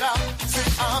can't get out. See,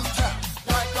 I'm trapped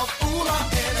like a fool out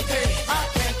in a cage. I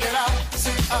can't get out.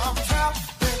 See, I'm trapped.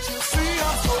 Can't you see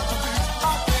I'm so confused?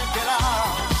 I can't get out.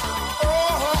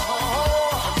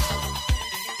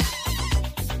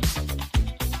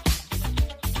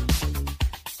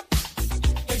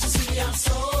 Can't you see I'm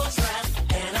so trapped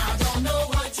and I don't know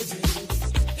what to do?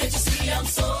 Can't you see I'm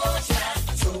so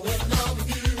trapped, so in love with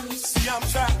you? See I'm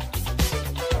trapped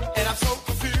and I'm so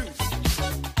confused.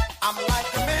 I'm like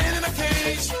a man in a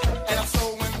cage and I'm so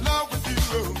in love with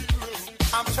you.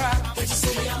 I'm trapped. Can't you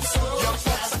see I'm so your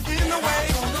thoughts are in the way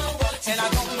and I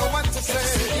don't know what to say. You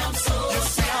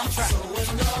see I'm trapped, so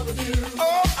in love with you.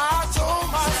 Oh, I told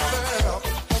myself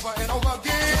over and over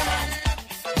again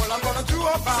what I'm gonna do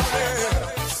about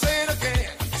it. Say it again.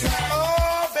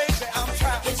 Oh, baby, I'm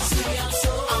trapped. Can't you see I'm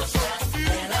so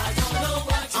confused and I don't know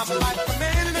what to do? I'm like a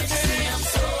man in a cage and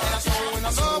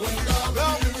I'm so in love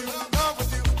with you. Love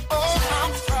with you. Oh,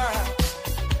 I'm trapped.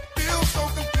 Feel so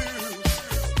confused,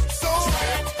 so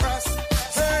depressed.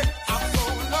 Hey, I'm so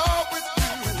in love with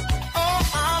you. Oh,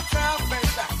 I'm trapped,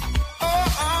 baby. Oh,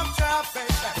 I'm trapped,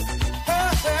 baby. Hey,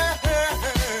 hey, hey,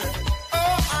 hey.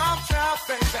 Oh, I'm trapped,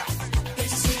 baby.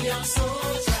 Can't you see I'm so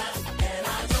trapped?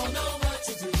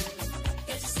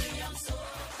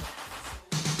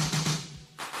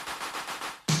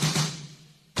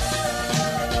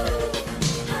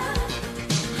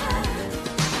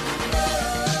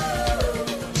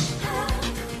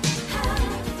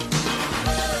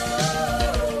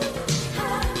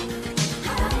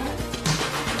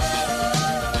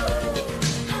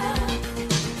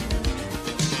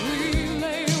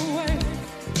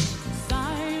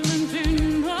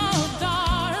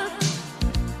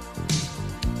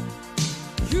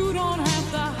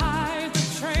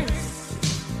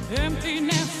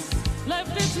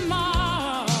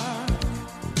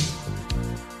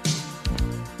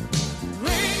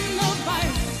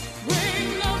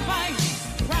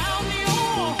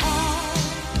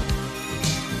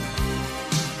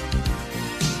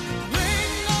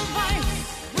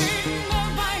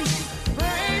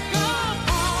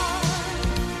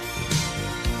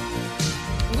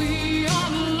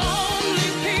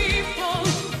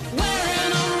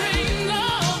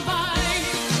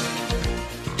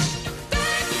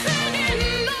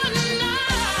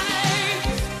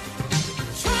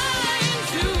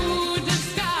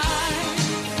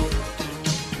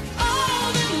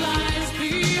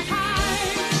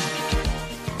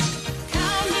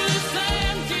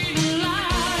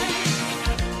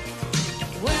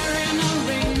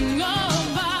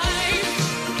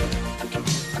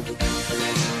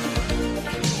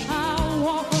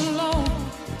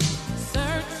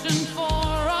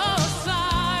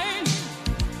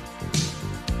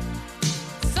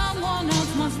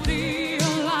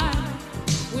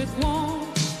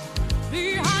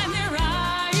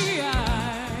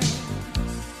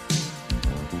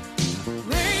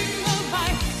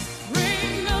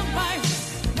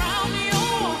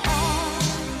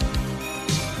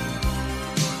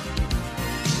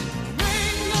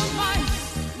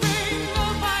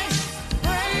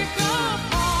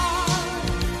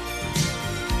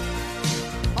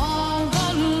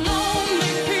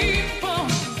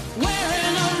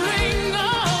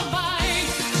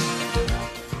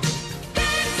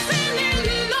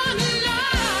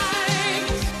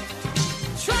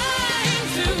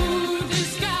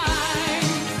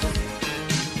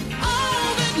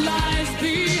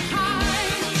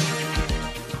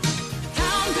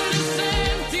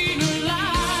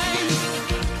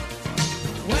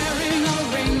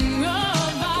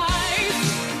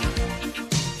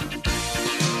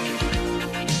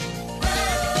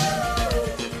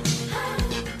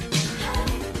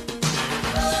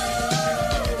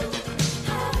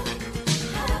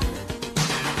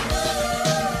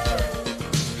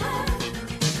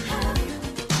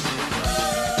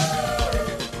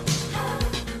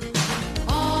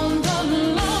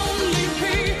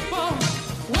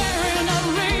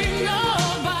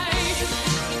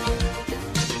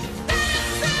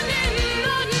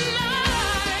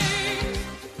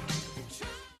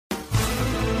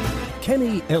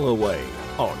 Kenny Ellaway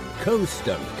on Coast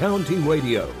and County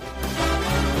Radio.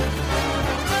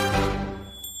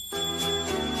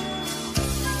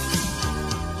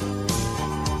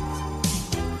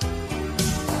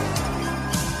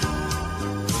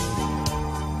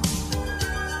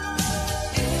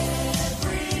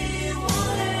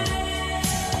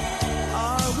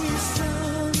 Are we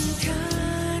some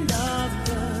kind of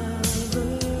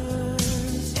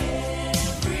lovers?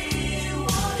 Everyone,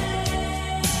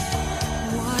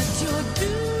 what you're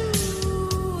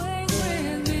doing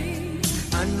with me?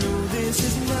 I know this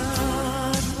is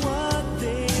not what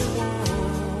they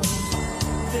want.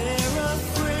 They're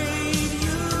afraid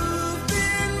you've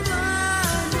been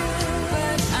blinded,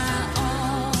 but I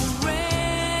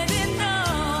already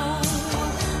know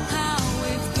how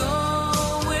it's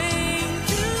going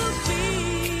to be.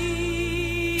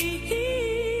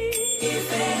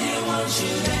 If anyone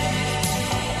should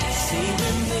see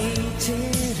them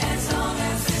mated, as long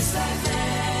as it's like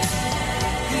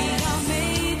that, we are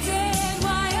mated.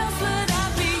 Why else would I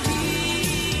be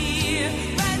here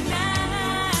right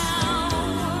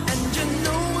now? And you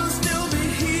know we'll still be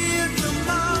here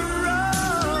tomorrow.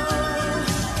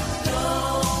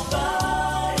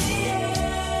 Nobody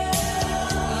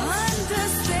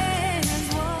understands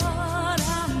what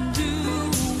I'm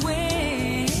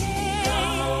doing.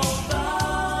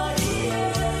 Nobody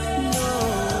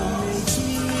makes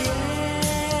me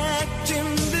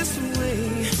acting this way,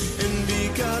 and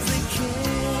because they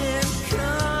can't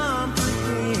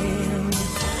comprehend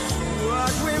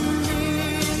what we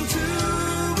mean to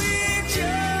each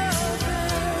other,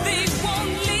 they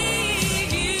won't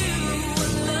leave you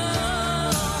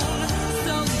alone,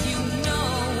 so you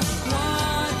know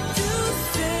what to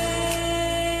say.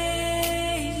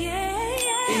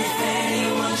 If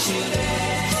anyone should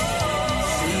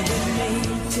see them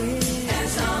mated,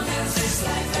 as long as it's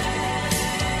like that,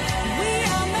 we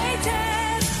are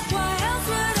mated. Why else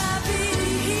would I be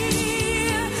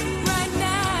here right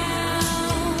now?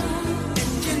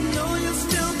 And you know you'll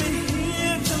still be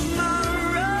here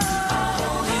tomorrow. I'll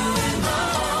hold you in my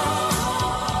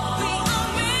arms. We are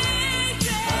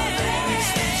mated. Very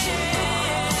special.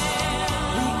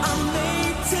 We are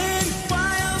mated. Why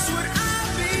else would I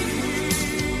be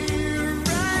here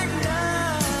right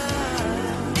now?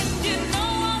 And you know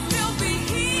I'll still be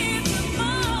here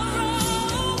tomorrow.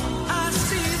 I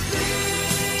see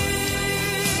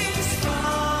things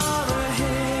far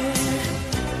ahead,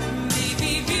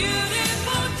 maybe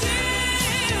beautiful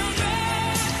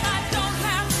children. I don't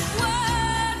have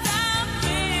words I'm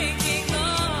thinking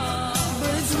of,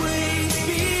 but it's way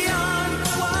beyond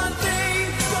what they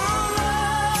call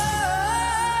love.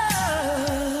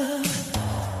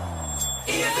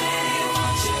 If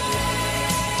anyone should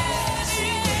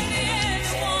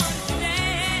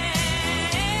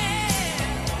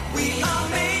we are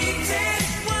mated.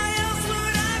 Why else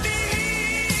would I be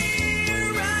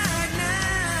here right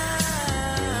now?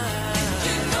 And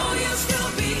you know you'll still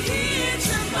be here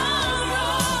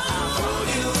tomorrow. I'll hold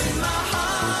you in my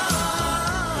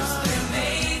heart. We're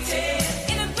mated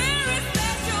in a very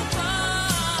special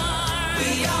part.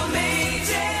 We are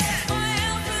mated. Why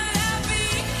else would I be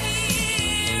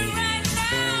here right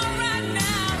now, right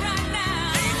now, right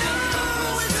now? And you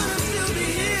know we're gonna still be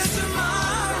here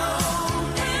tomorrow.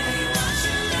 Anyone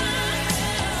should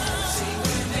see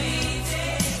we're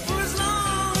mated for as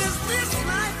long as this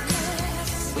life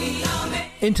lasts. We are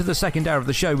mated. Into the second hour of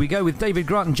the show we go with David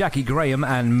Grant and Jackie Graham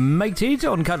and Mated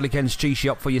on Cuddly Ken's Cheese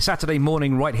Shop for your Saturday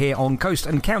morning right here on Coast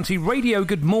and County Radio.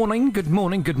 Good morning, good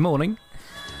morning, good morning.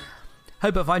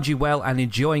 Hope I find you well and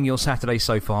enjoying your Saturday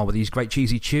so far with these great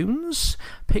cheesy tunes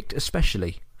picked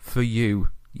especially for you.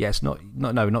 Yes, not you.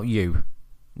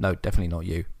 No, definitely not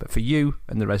you, but for you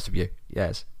and the rest of you.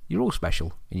 Yes, you're all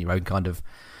special in your own kind of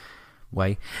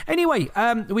way. Anyway,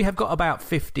 we have got about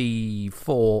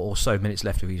 54 or so minutes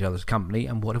left of each other's company,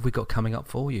 and what have we got coming up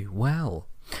for you? Well,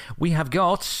 we have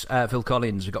got Phil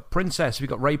Collins, we've got Princess, we've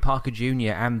got Ray Parker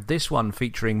Jr., and this one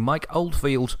featuring Mike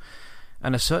Oldfield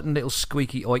and a certain little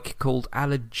squeaky oik called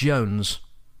Aled Jones.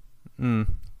 They're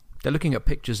looking at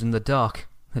pictures in the dark.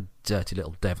 The dirty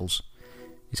little devils.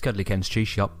 It's Cuddly Ken's Cheese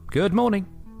Shop. Good morning.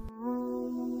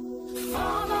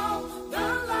 Follow the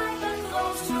light that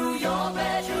flows through your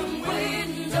bedroom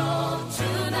window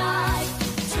tonight.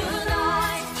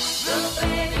 Tonight, the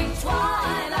fading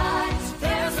twilight.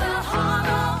 There's a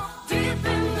hollow deep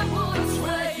in the woods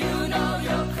where you know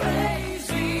you're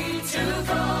crazy to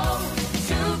go.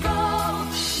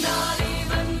 Not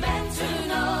even meant to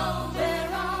know. There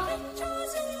are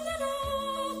angels in the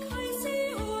dark. I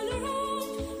see all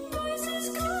around. Voices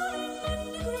calling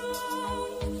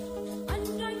underground.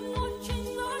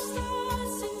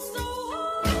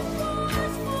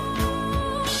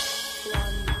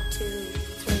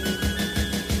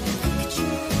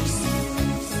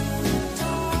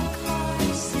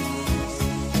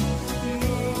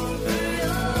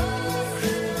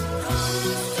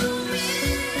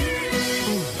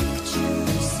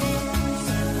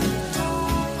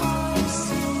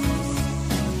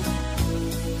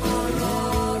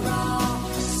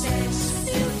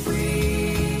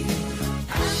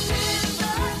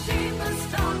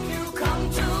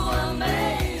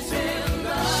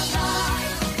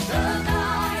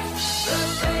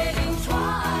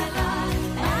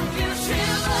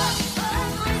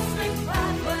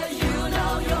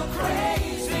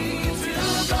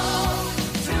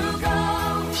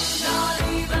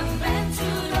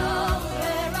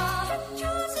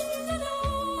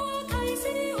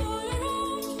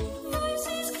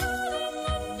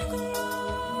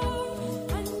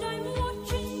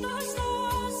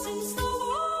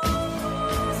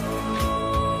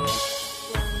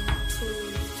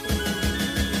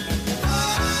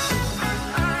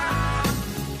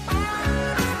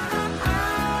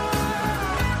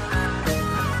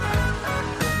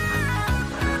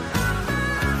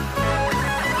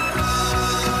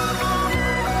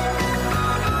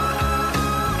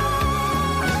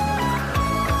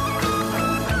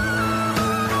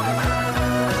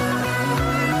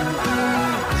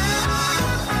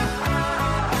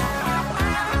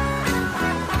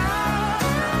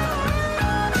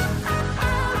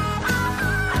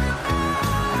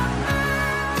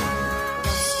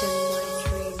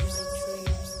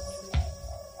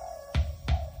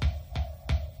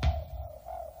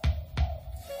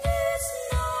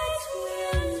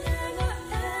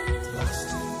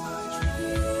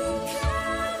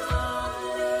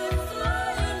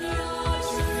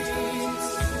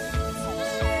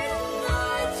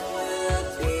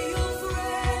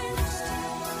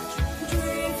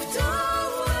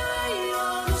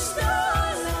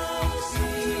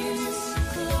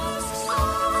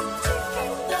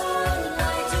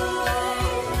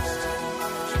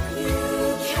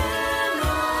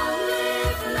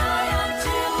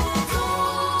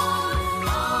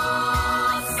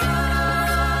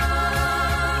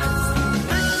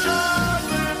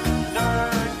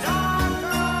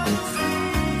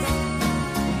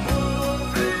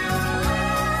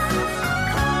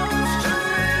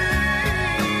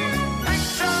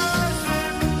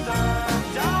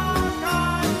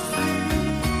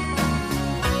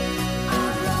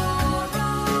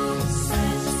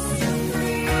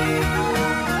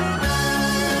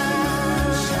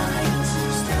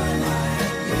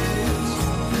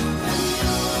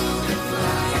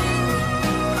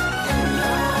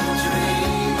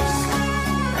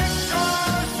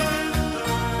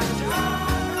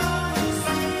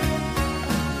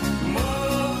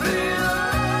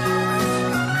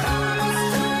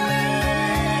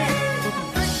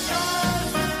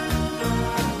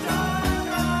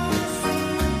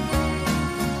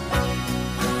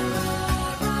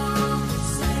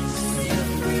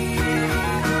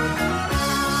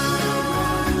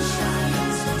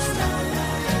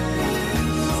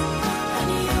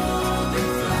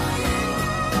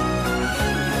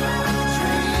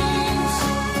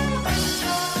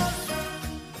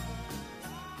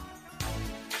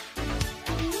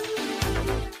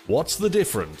 What's the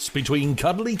difference between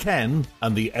Cuddly Ken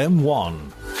and the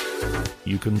M1?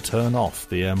 You can turn off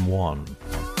the M1.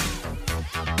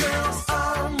 Girls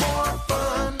are more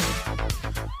fun.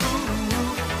 Ooh,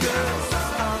 girls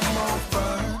are more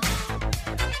fun.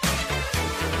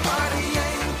 Party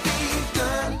ain't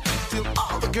begun till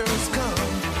all the girls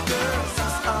come. Girls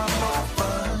are more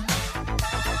fun.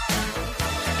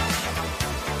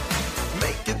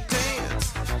 Make it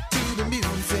dance to the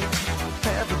music.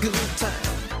 Have a good time.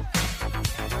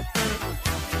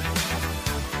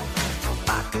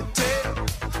 I could tell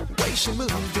the way she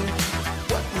moved it,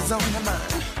 what was on her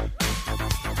mind.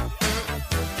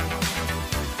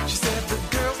 She said the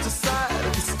girls decide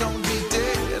if it's gonna be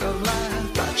dead or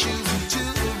alive by choosing to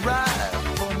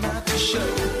arrive or not to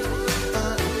show.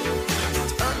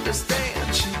 To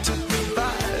understand, she took me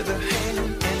by the hand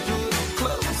and put it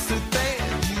closer than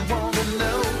you wanna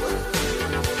know.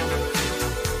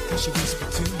 Then she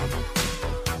whispered to me,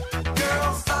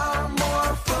 girls are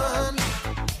more fun.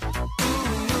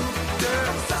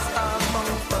 Girls are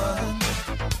more fun.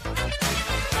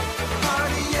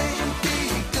 Party ain't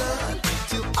begun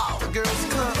till all the girls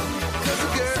come. 'Cause the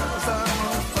girls are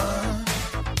more fun.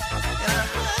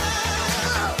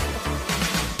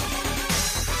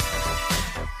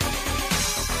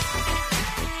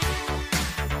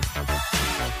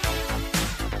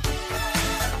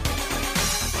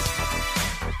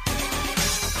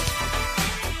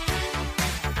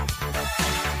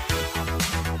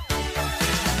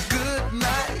 Good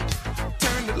night,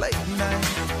 turn to late night.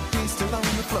 He's still on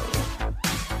the floor.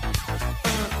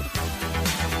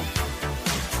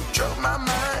 Drove my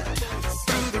mind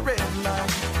through the red light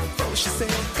before she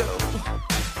said go.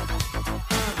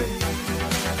 Baby,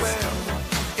 well,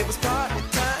 it was party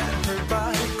time. Her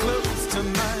body close to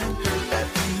mine. Heard that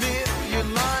familiar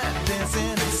line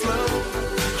dancing it slow.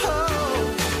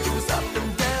 Oh, it was up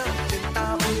and down and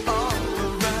out and all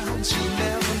around. She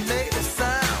never made a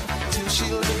sound till she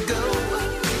let go.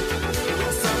 It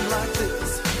was something like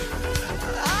this.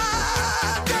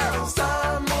 Girls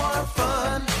are more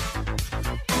fun.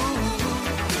 Ooh,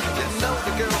 you know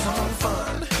the girls are more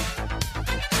fun.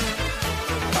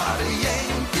 Party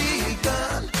ain't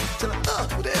begun till I'm up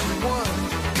with everyone.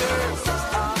 Girls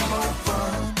are more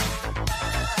fun.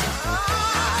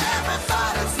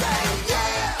 Everybody say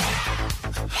yeah.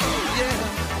 Oh yeah,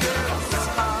 girls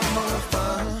are more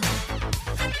fun.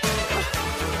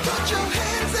 Put your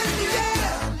hands in the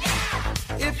air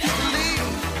if you believe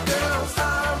girls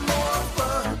are more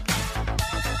fun.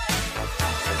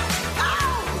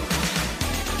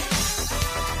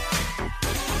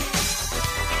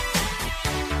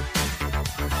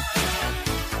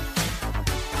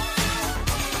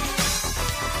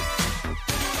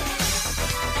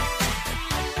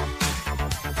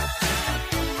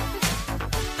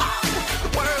 The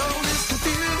world is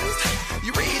confused.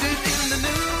 You read it in the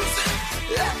news.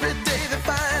 Every day they're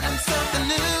finding something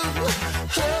new.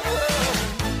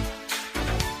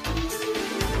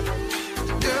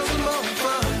 Girls are more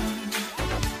fun.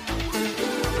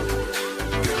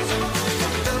 Girls are more fun.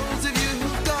 Those of you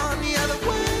who've gone the other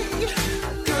way,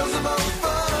 girls are more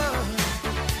fun.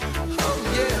 Oh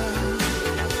yeah,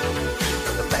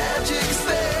 the magic's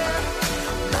there.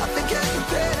 Nothing can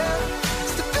compare.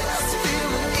 It's the best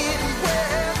feeling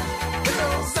anywhere.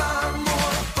 Girls are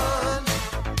more fun.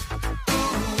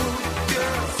 Ooh,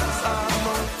 girls are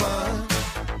more fun.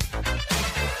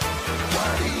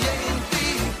 Party ain't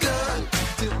begun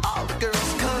till all the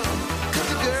girls come. 'Cause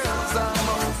the girls are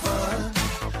more fun.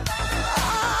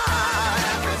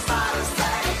 Everybody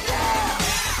say yeah.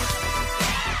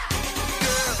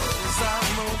 Girls are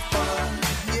more fun.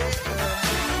 Yeah.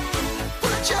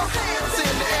 Put your hands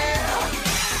in the air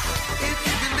if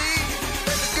you believe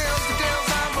that the girls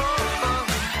are more fun.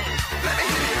 Let me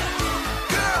hear you.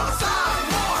 Girls are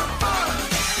more fun.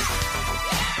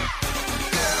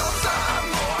 Girls are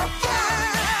more fun.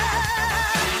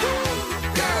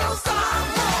 Girls are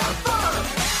more fun.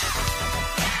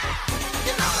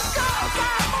 You know the girls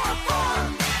are more fun.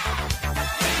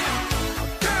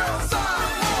 Girls are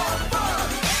more fun.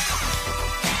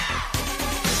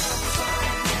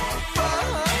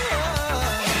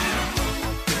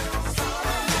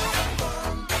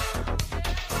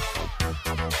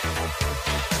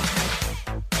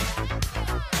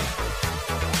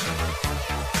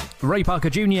 Ray Parker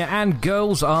Jr. and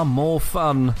Girls Are More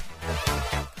Fun.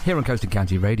 Here on Coast and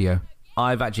County Radio.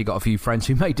 I've actually got a few friends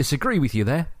who may disagree with you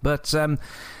there, but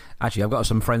actually I've got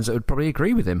some friends that would probably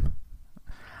agree with him.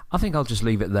 I think I'll just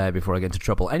leave it there before I get into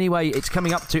trouble. Anyway, it's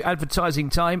coming up to advertising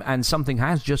time, and something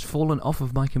has just fallen off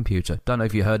of my computer. Don't know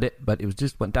if you heard it, but it was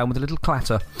just went down with a little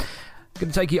clatter.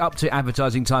 Going to take you up to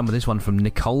advertising time with this one from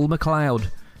Nicole McLeod.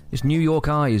 It's New York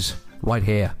Eyes, right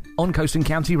here on Coast and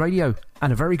County Radio.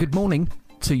 And a very good morning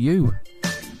to you.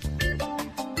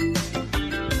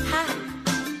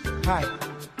 Hi.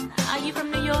 Are you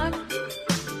from New York?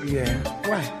 Yeah.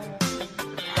 Why?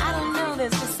 I don't know.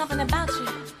 There's just something about you.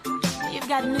 You've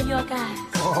got New York eyes.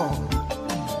 Oh.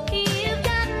 You've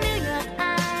got New York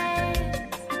eyes.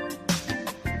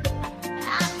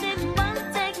 I didn't want to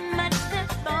take much to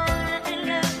fall in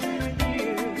love with you.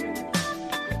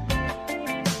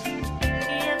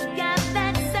 You've got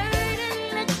that certain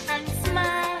look and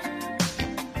smile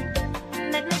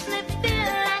that makes me feel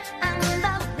like I'm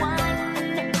the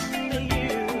one for you.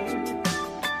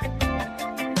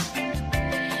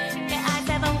 Your eyes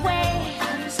have a way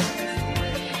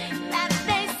that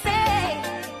they say,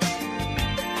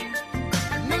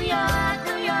 New York,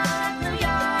 New York, New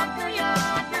York, New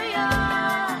York, New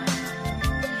York.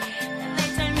 They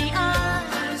turn me on.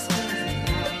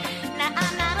 Now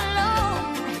I'm not alone.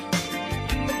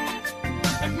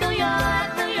 New York,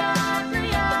 New York, New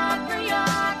York, New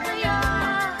York, New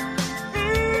York.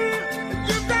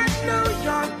 You got New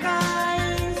York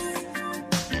eyes,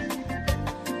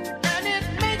 and it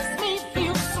makes me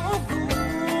feel so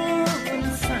good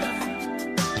inside.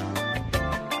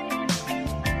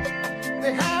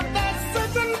 They have that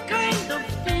certain kind of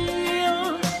feel,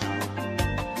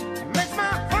 makes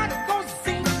my heart go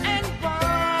sing and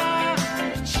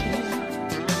watch.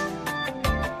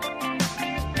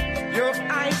 Your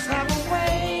eyes have a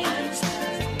way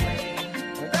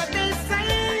that they say,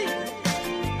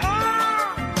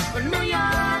 oh, New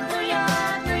York, New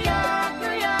York, New York,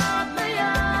 New York, New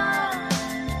York.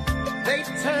 they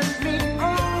turn me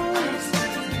on.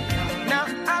 Now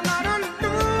I'm not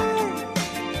alone.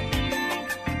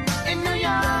 In New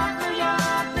York, New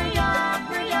York, New York,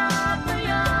 New York, New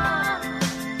York.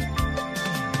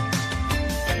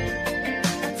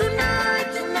 Tonight,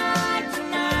 tonight,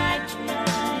 tonight,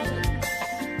 tonight,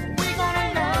 we're gonna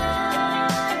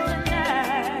love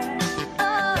tonight. Oh,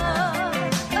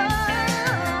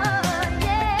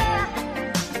 yeah.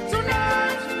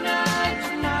 Tonight, tonight,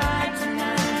 tonight,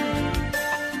 tonight,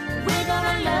 we're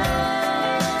gonna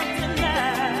love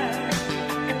tonight.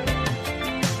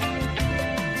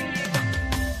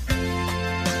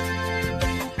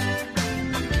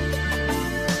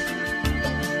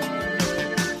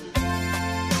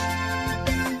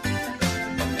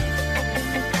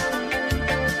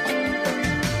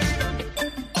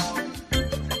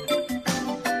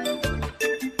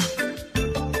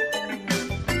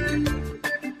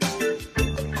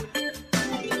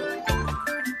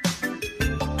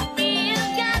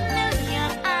 You've got New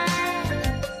York eyes,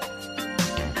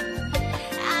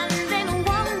 and it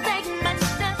won't take much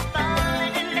to fall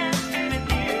in love with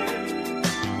you.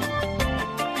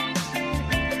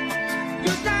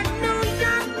 You got New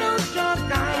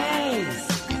York eyes,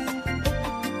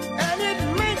 and it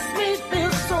makes me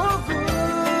feel so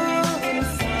good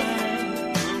inside.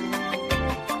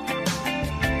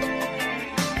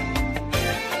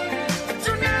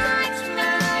 Tonight,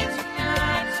 tonight,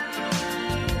 tonight,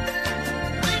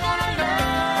 we're gonna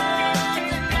love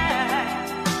tonight.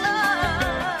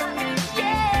 Oh,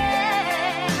 yeah.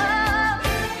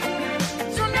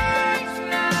 Tonight,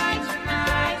 tonight,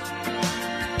 tonight,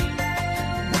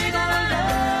 we're gonna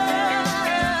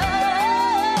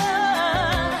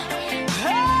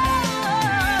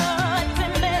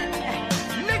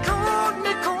Nicole,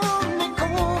 Nicole,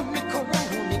 Nicole, Nicole,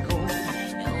 Nicole.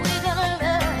 We're gonna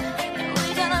love,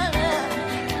 we're gonna love,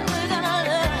 we're gonna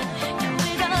love,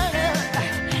 we're gonna love.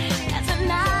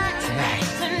 Tonight, tonight,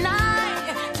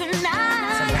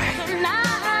 tonight,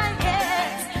 tonight,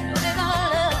 yes. We're gonna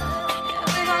love,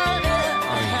 we're gonna love.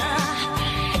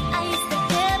 I used to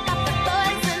hear about the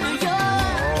boys in New York.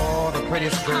 Oh, the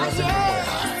prettiest girls in the world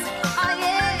Oh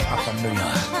yeah. are from New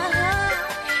York.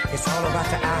 It's all about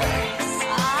the eyes.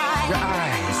 Your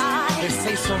eyes, they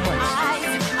say so much.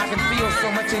 I can feel so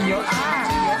much in your eyes.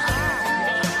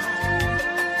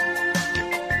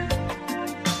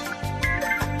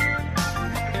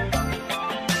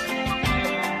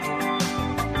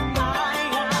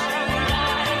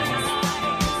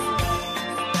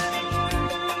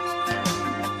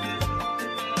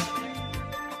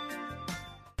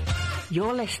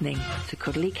 You're listening to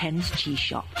Cuddly Ken's Cheese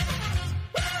Shop.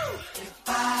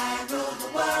 I rule the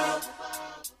world.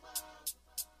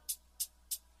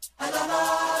 I love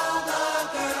all the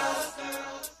girls.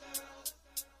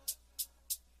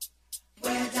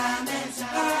 Wear diamonds and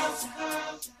pearls.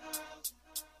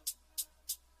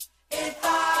 If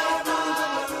I rule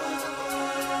the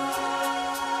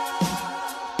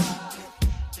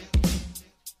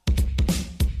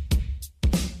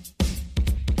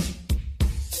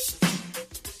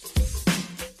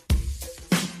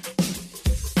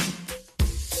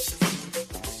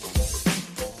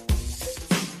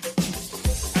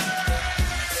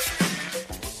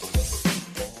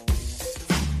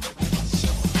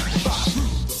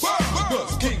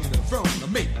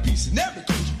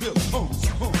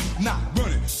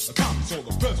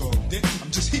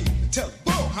just hear me tell the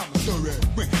world how my story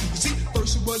went. You see,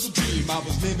 first it was a dream, I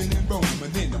was living in Rome,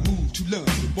 and then I moved to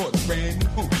London, bought a brand new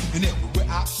home. And everywhere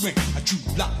I went, I drew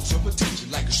lots of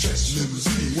attention, like a stretch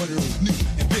limousine, one of those new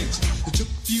inventions. It took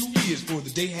a few years for the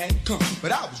day had come,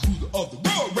 but I was ruler of the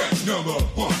world, rap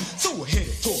 #1. So I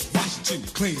headed toward Washington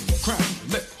to claim the crown,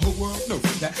 and let the whole world know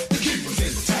that the king was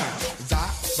in town. As I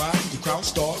arrived, the crowd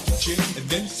started to cheer, and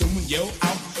then someone yelled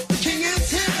out, "The king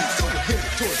is here!" So I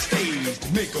headed toward the stage to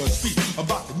make a speech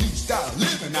about the new style of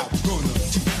living I was gonna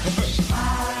teach.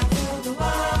 I rule the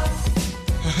world.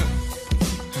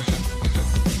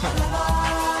 I love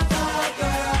all the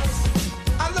girls.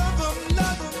 I love them,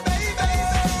 baby.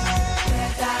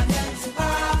 Red diamonds and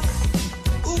pearls.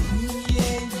 Ooh,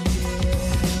 yeah,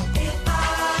 yeah. If I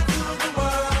rule the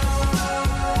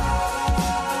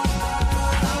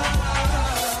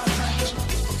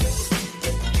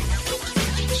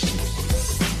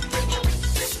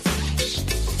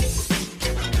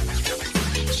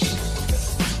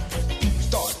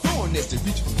as they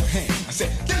reached for my hand, I said,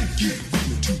 thank you,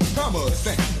 to the promised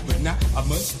land. But now I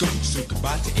must go, so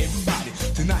goodbye to everybody.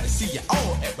 Tonight I see you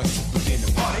all at my super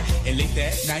dinner party. And late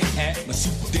that night at my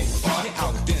super dinner party, I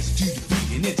was dancing to the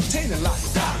beat and entertaining like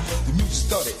that. The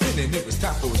music started in and it was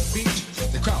time for a speech.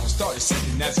 The crowd started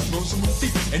singing as I rose on my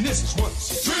feet. And this is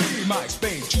once a dream I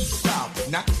explained to the crowd. But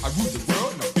now I rule the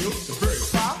world and I feel so very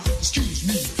proud. Excuse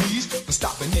me, please, for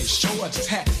stopping this show. I just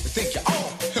had to thank you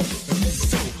all for helping me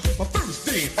so. My first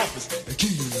day in office, the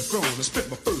king of the throne. I spent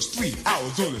my first 3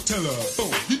 hours on the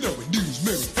telephone. You know what news,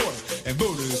 reporters, and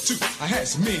voters too. I had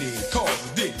so many calls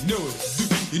I didn't know what to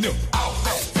do. You know, all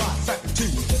that fine I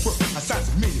continue to work. I signed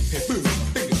so many papers, my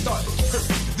fingers started to hurt.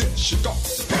 And then I shook off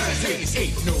the papers. This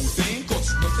ain't no thing, cause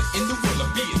there's nothing in the world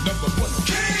of being #1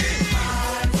 king. I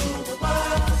rule the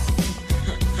world.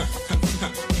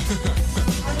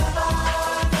 I love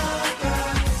all the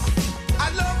girls. I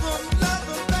love them,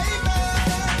 baby.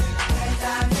 Red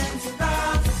diamonds and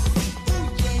pearls. Ooh,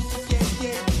 yeah, yeah,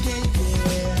 yeah, yeah,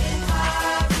 yeah. I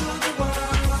rule the world.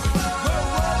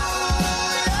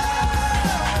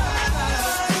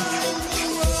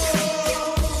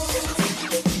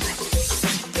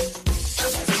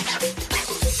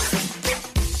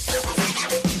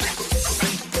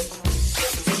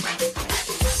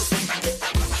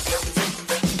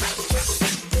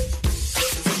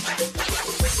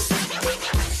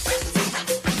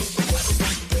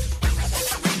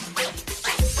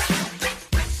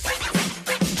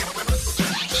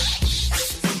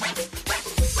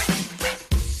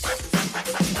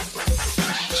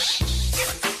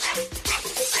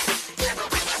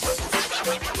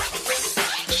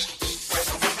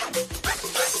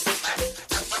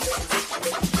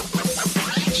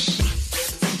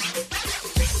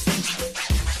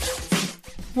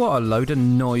 What a load of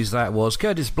noise that was.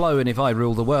 Curtis Blow and If I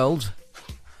Rule the World.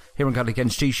 Here on Cuddly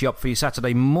Ken's G-Shop for your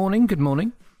Saturday morning. Good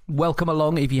morning. Welcome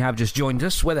along if you have just joined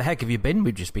us. Where the heck have you been?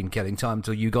 We've just been killing time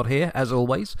till you got here, as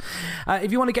always.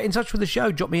 If you want to get in touch with the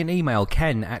show, drop me an email,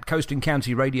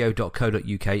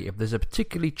 ken@coastingcountyradio.co.uk, if there's a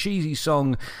particularly cheesy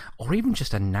song or even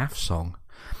just a naff song.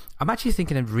 I'm actually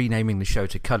thinking of renaming the show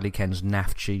to Cuddly Ken's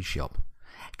Naff Cheese Shop,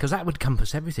 because that would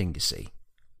encompass everything, you see.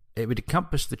 It would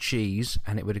encompass the cheese,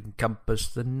 and it would encompass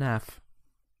the naff.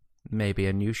 Maybe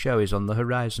a new show is on the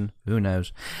horizon. Who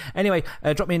knows? Anyway,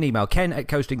 drop me an email,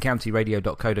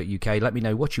 ken@coastingcountyradio.co.uk. Let me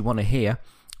know what you want to hear.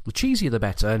 The cheesier the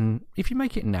better, and if you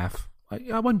make it naff,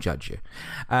 I won't judge you.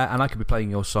 And I could be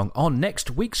playing your song on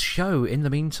next week's show. In the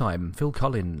meantime, Phil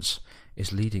Collins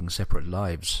is leading separate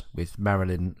lives with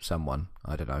Marilyn someone.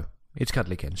 I don't know. It's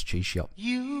Cuddly Ken's Cheese Shop.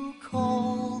 You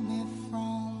call me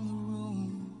from the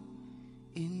room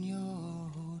in your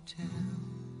hotel,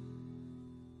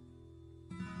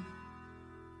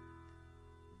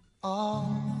 all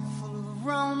full of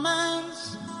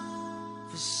romance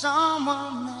for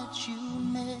someone that you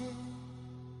met,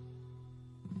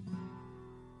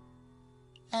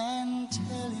 and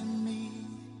telling me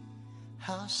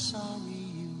how sorry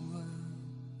you were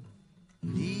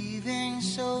leaving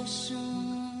so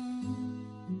soon,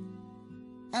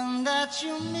 and that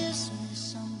you miss me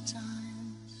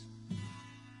sometimes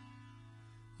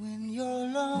when you're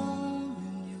alone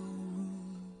in your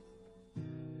room.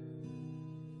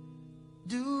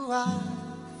 Do I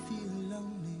feel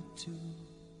lonely too?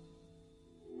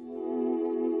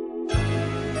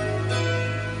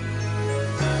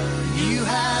 You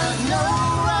have no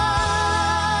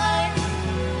right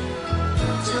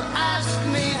to ask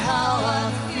me how I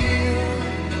feel.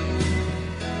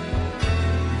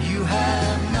 You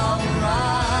have no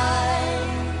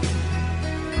right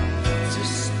to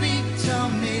speak to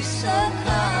me so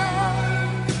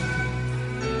kind.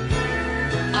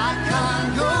 I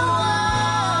can't go on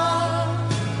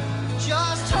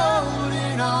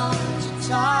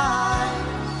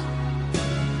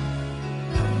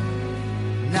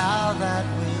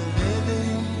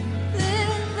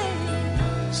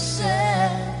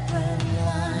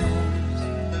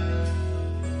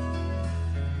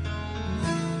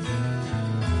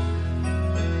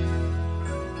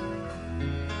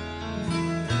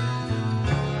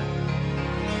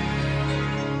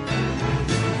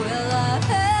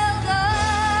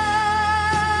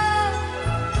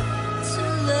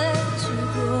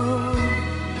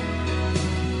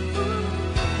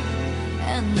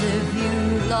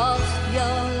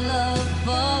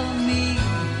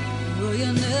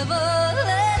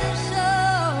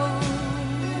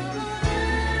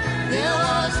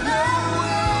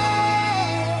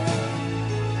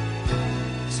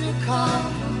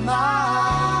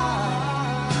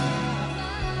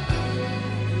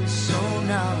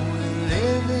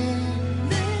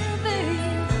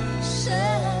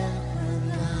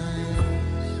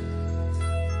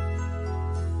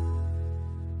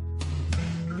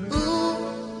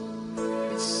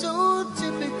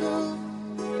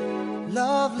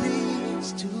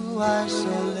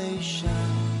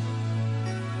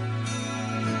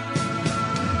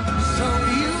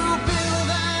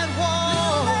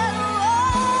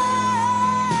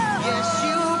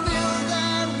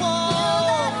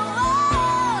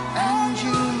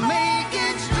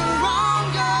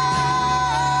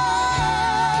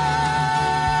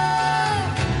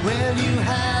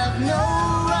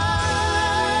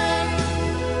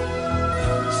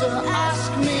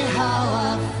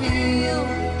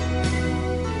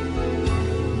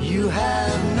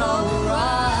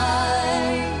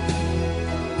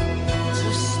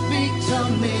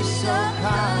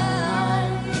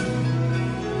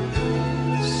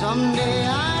Someday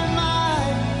I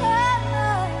might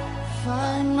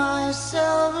find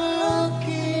myself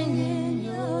looking in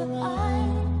your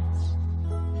eyes.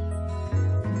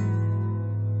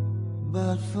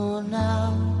 But for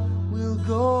now, we'll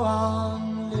go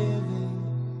on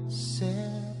living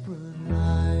separate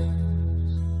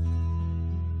lives.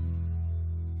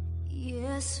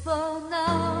 Yes, for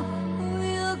now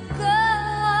we'll go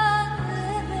on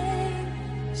living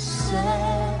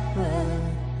separate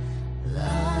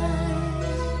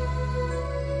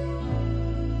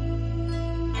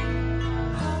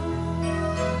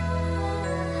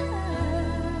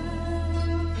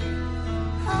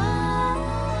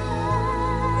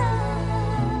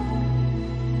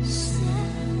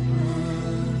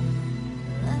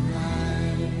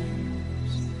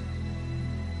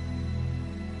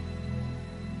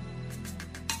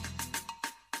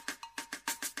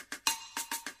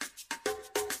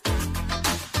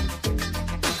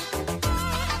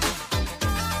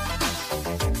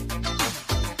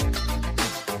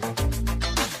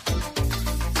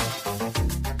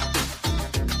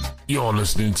You're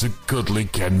listening to Cuddly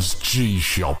Ken's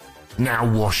G-Shop. Now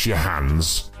wash your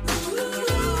hands. I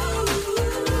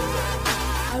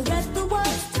read the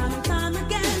words time and time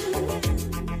again.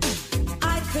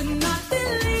 I could not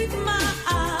believe my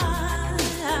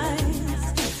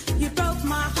eyes. You broke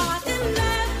my heart in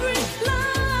every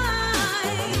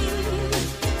line.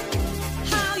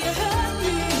 How you hurt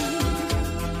me.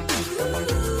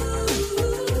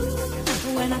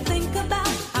 When I think about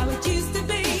how it used to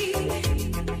be,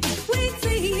 we'd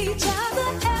see each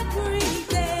other every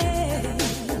day.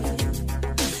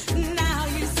 Now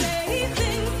you say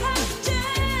things have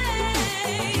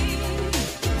changed.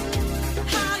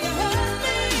 How you hurt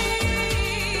me.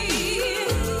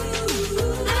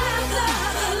 After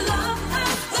the love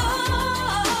has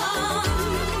gone,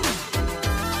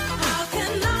 how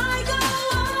can I go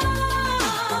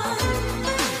on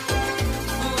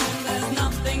when there's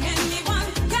nothing anyone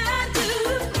can do?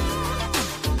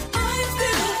 I'm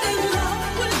still in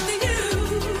love with you.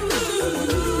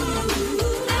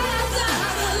 After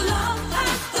the love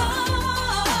has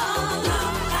gone,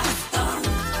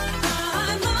 I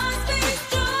must be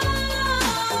strong.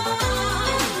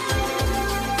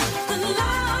 The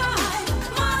life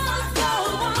must go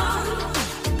on.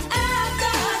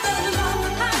 After the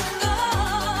love has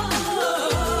gone,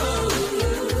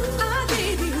 I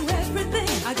gave you everything.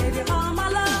 I gave you all my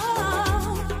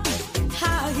love.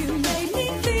 How you made me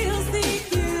feel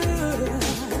secure.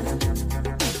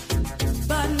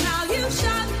 But now you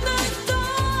shut the door.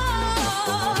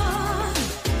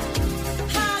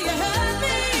 How you hurt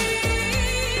me.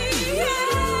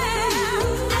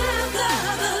 After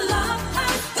the love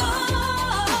has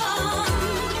gone,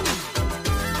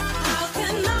 how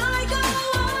can I go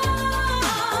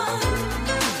on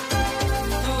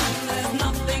when there's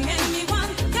nothing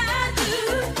anyone can do?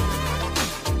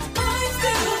 I'm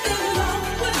still in love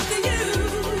with you.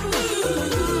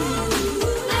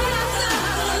 After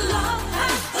the love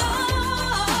has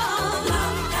gone,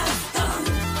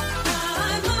 I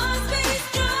must be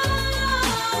strong.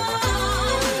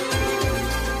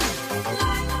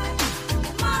 Life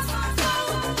must go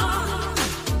on.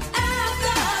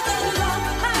 After the love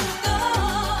has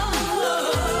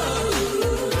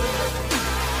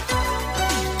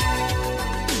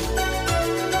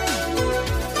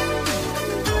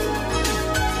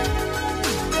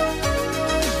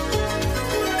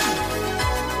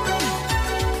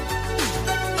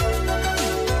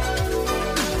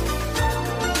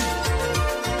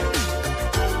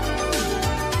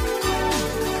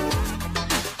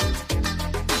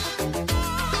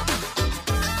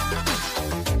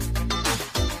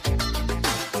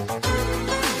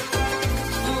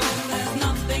There's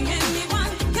nothing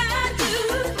anyone can do.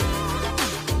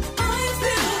 I'm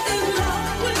still in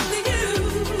love with you.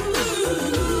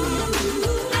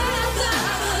 After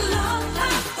the love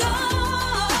has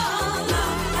gone,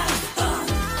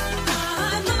 I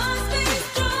must be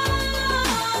strong.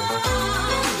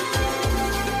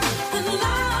 And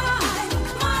life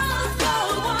must go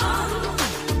on.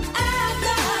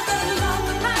 After the love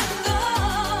has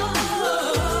gone,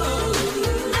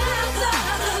 after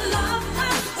the love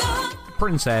has gone.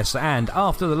 Princess and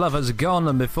After the Lover's Gone,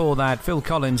 and before that Phil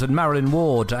Collins and Marilyn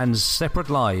Ward and Separate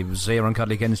Lives here on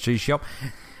Cuddly Ken's G-Shop.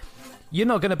 You're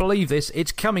not going to believe this,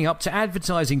 it's coming up to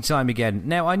advertising time again.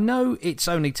 Now I know it's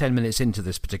only 10 minutes into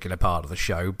this particular part of the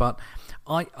show, but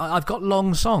I've got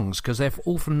long songs because they're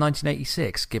all from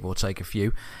 1986, give or take a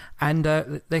few, and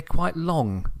they're quite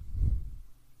long.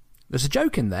 There's a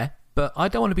joke in there, but I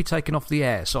don't want to be taken off the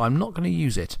air, so I'm not going to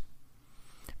use it.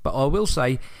 But I will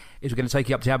say is we're going to take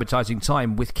you up to advertising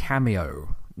time with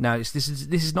Cameo. Now, this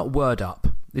is not Word Up.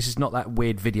 This is not that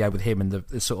weird video with him and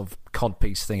the sort of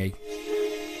codpiece thingy.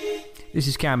 This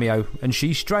is Cameo, and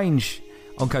She's Strange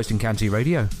on Coast and County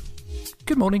Radio.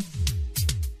 Good morning.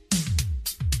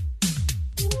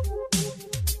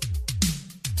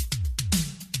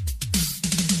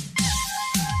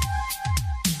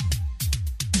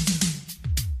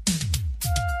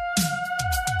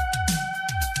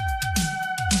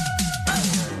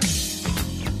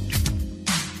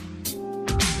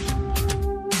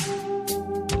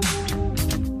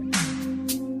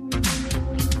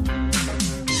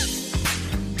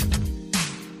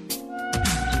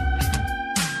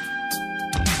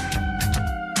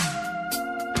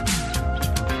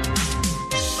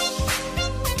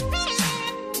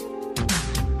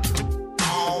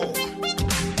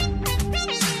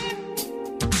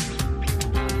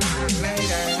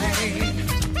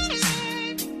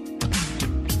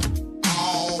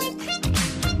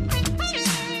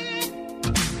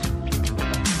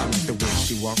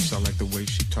 walks, I like the way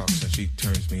she talks, and she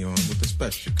turns me on with a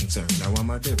special concern. Now I'm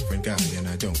a different guy, and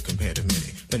I don't compare to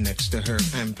many. But next to her,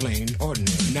 I'm plain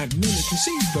ordinary. Not many can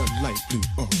see the light blue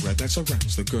aura that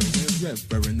surrounds the girl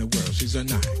wherever in the world. She's a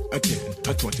 9, a 10,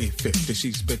 a 20, 50.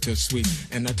 She's bittersweet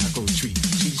and a taco treat.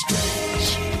 She's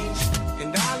strange,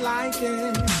 and I like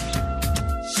it.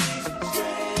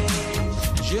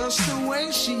 Just the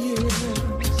way she is.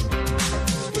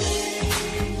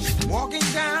 Walking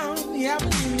down the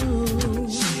avenue,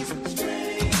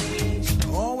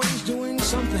 always doing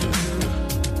something new.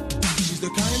 She's the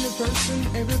kind of person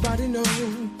everybody knows.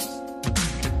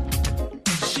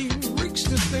 She reeks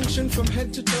distinction from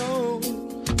head to toe.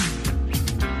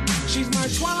 She's my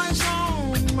Twilight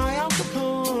Zone, my Al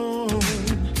Capone.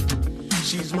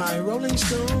 She's my Rolling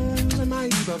Stones and my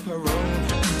Eva Peron.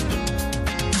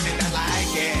 And I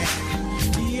like it,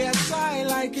 yes I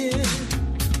like it.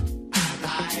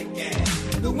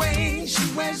 The way she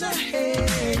wears her hair,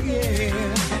 yeah.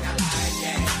 And I like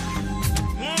it.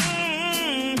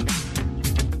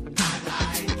 I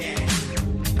like it.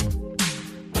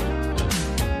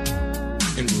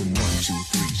 In room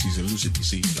 123, she's elusive, you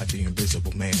see, like the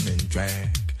invisible man in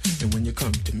drag. And when you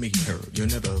come to meet her, you'll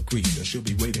never agree that she'll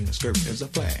be waving a skirt as a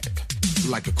flag.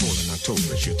 Like a call in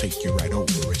October, she'll take you right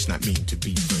over. It's not mean to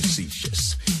be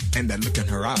facetious. And that look in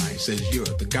her eye says you're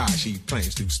the guy she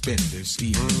plans to spend this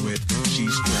evening with.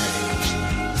 She's strange,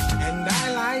 and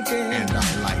I like it. And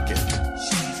I like it.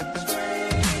 She's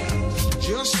strange,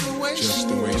 just the way she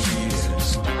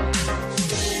is.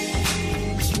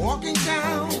 Walking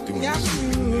down the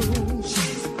avenue,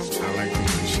 I like the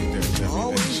way she does.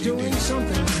 Always doing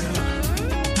something new.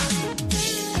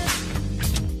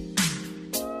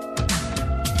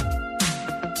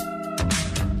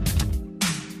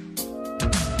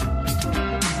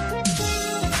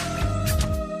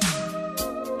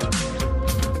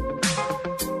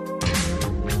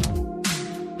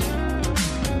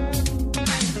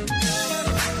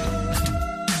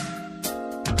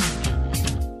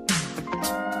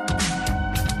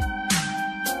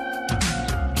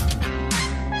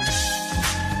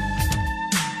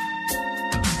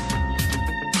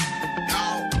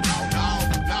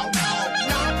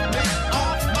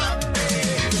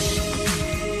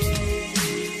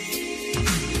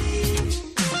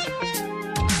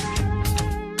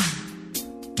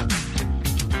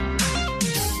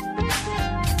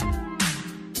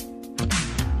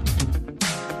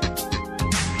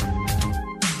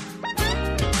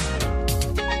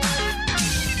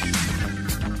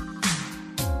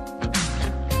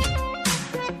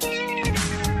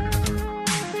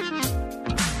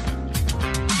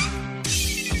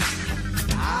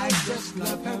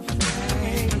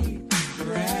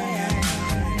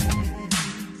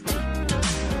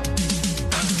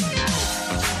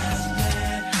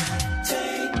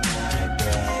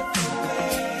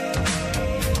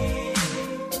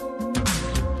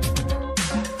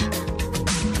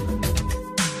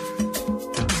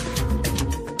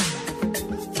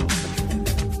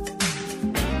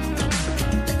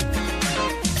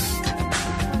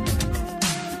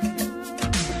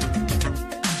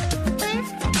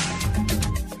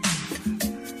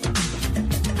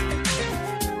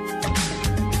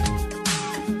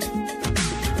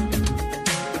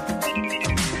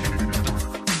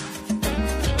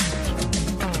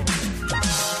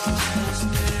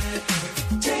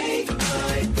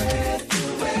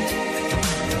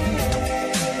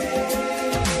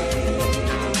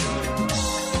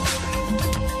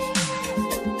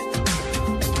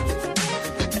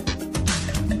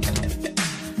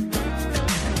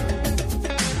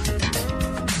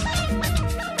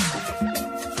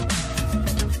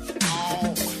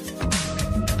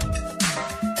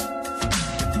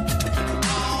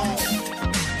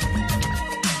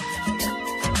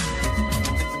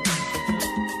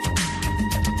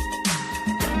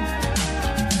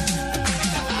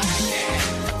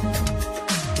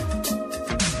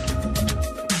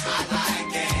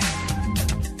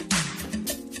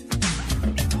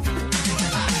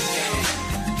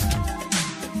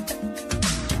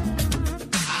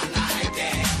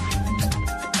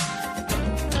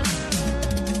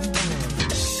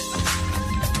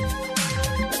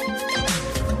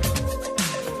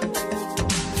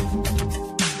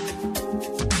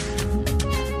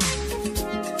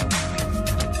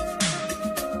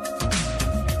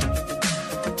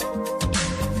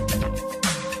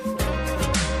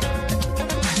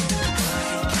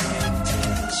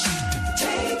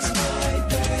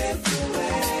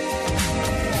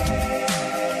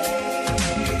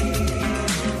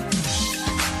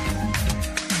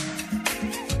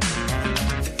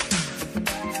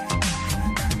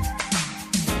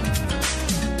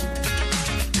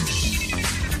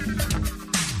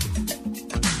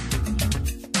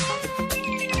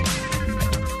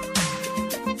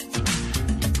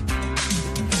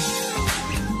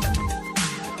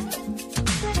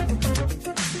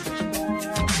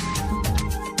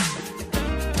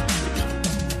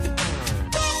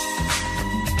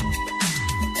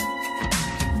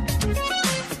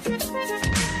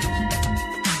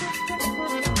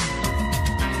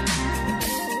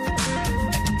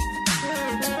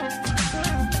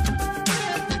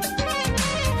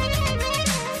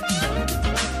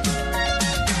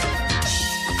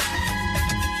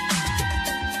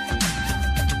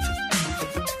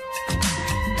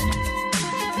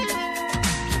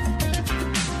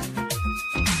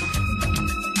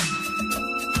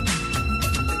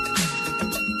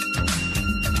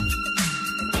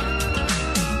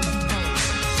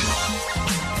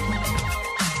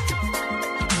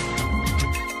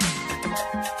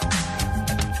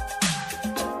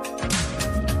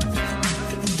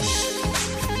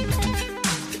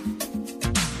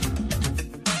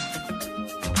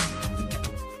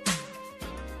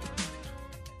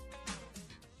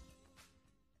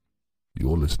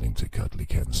 You're listening to Cuddly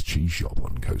Ken's Cheese Shop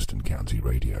on Coast and County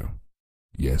Radio.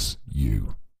 Yes,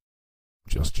 you.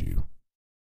 Just you.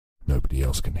 Nobody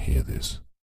else can hear this.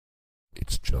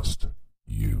 It's just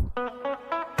you. One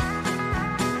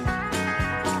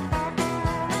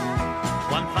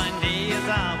fine day as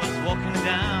I was walking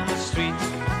down the street,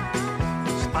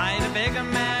 spied a beggar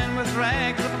man with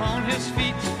rags upon his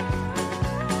feet.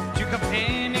 Took a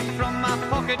penny from my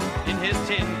pocket, in his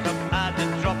tin cup I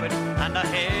did drop it, and I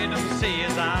heard him say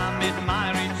as I made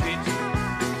my retreat,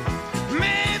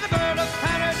 may the bird of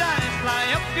paradise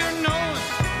fly up your nose,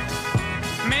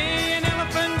 may an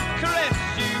elephant caress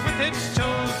you with its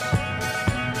toes,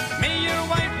 may your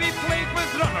wife be plagued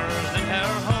with runners in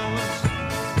her hose,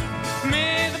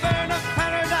 may the bird of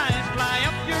paradise fly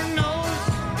up your nose.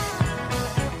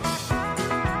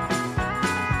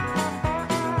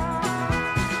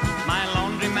 My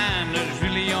laundryman is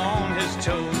really on his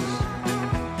toes,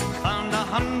 found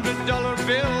 $100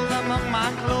 bill among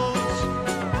my clothes.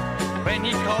 When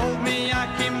he called me I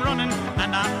came running,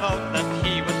 and I thought that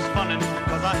he was funning,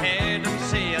 'cause I heard him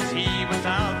say as he went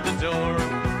out the door,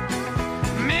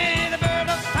 may the bird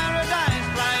of paradise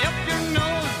fly up your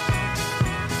nose,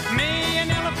 may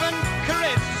an elephant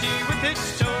caress you with its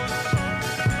toes,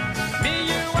 may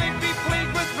your wife be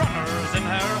plagued with runners in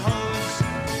her hose,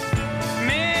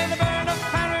 may the bird of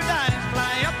paradise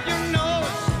fly up your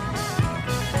nose.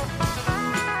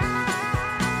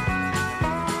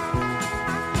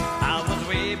 I was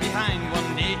way behind one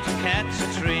day to catch a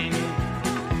train.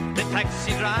 The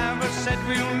taxi driver said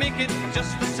we'll make it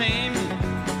just the same.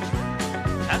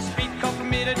 A speed cop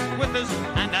made it with us,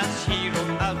 and as he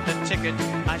wrote out the ticket,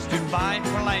 I stood by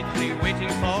politely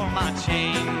waiting for my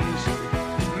change.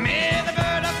 May the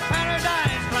bird of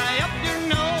paradise fly up your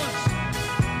nose,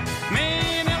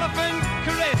 may an elephant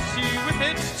caress you with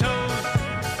its toes,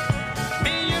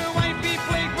 may your wife be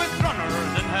plagued with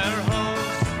runners in her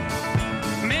hose,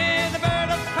 may the bird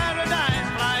of paradise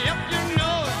fly up your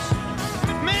nose,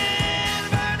 may the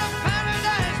bird of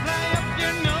paradise fly up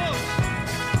your nose,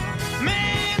 may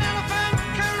an elephant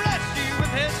caress you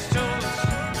with his toes,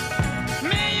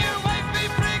 may your wife be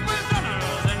plagued with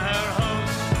runners in her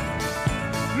hose,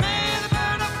 may the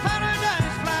bird of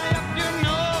paradise fly up your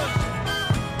nose.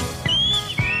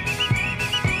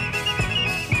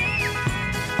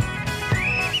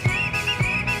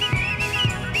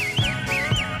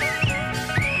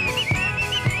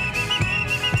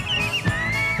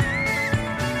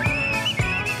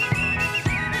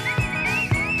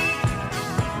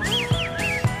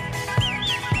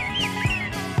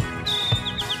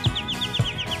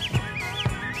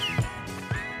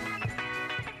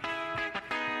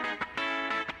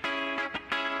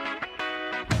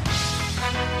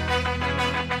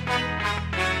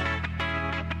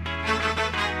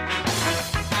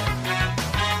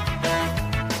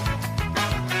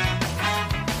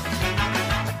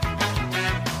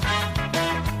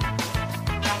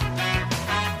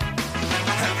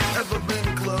 Have you ever been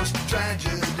close to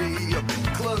tragedy, or been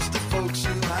close to folks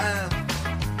who have?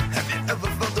 Have you ever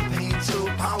felt the pain so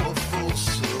powerful,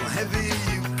 so heavy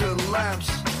you collapse?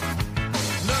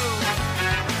 No,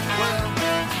 well,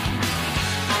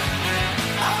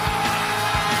 I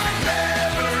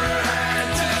never had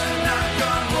to knock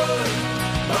on wood,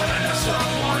 but I know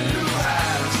someone who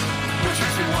has, which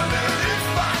makes me wonder if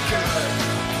I could.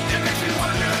 It makes me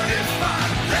wonder if I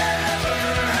never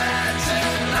had to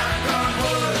knock on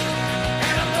wood,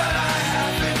 and I'm glad I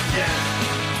haven't yet,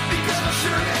 because I'm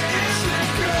sure it isn't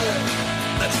good.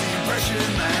 That's the impression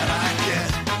that I get.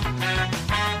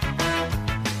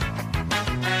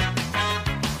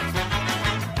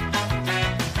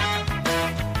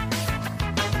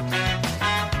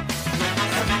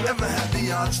 Have you ever had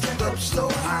the odds stacked up so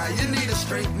high you need a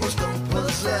strength most don't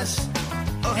possess?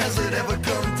 Or has it ever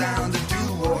come down to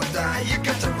do or die? You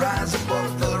got to rise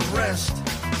above the rest. No,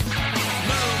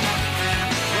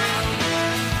 well,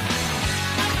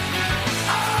 I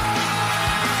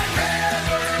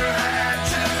never had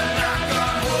to knock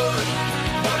on wood,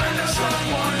 but I know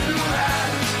someone who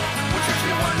has, which makes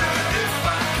me wonder if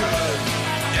I could.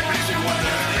 It makes me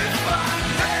wonder if I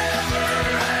never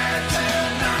had to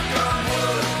knock on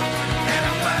wood, and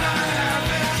I'm glad I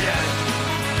haven't yet,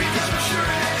 because I'm sure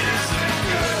it isn't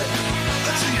good.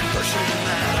 That's the impression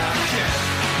that I get.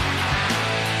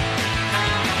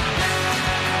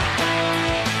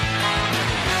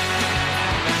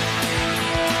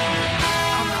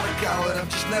 I'm not a coward, I've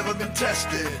just never been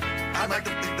tested. I'd like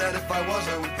to think that if I was,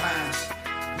 I would pass.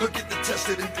 Look at the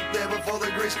tested and think there before the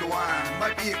grace go on.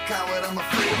 Might be a coward, I'm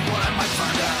afraid of what I might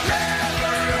find out.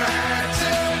 Never had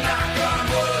to knock on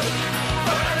wood,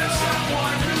 but I know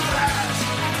someone who has,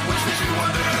 which makes me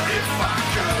wonder if I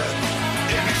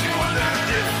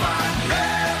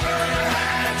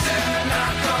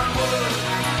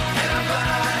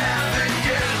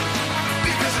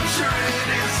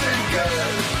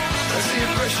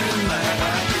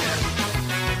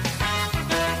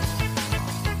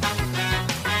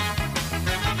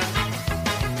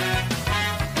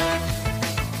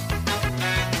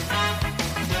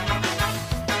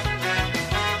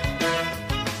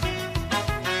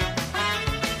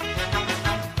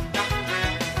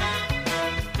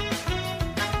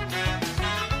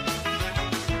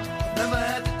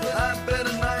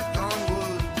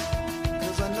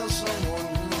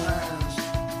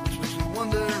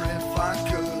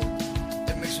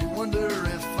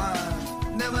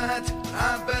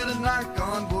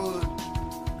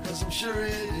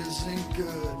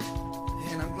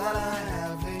but I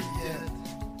haven't yet.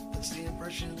 That's the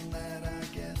impression that I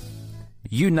get.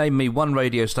 You name me one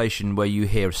radio station where you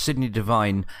hear Sydney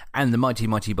Devine and the Mighty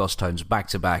Mighty Boss Tones back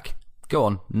to back. Go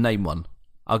on, name one.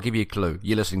 I'll give you a clue.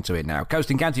 You're listening to it now. Coast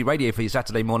and County Radio for your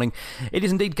Saturday morning. It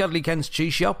is indeed Cuddly Ken's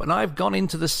Cheese Shop, and I've gone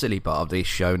into the silly part of this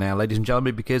show now, ladies and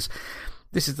gentlemen, because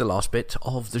this is the last bit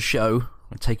of the show.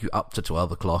 I take you up to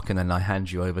 12 o'clock, and then I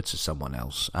hand you over to someone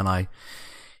else. And I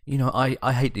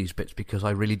hate these bits because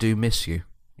I really do miss you.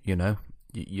 You know,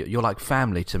 you're like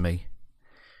family to me.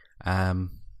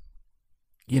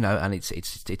 You know, and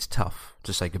it's tough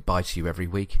to say goodbye to you every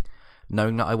week,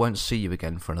 knowing that I won't see you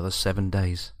again for another 7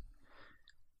 days.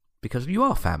 Because you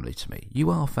are family to me.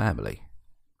 You are family.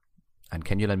 And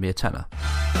can you lend me a tenner?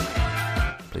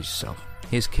 Please yourself.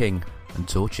 Here's King and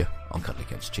Torture on Cuddly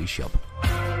Ken's Cheese Shop.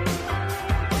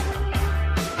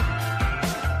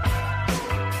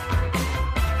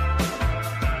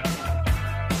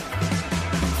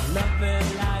 Love me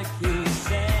like you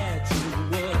said you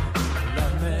would.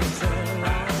 Love me till I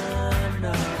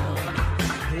know.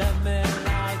 Love me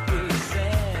like you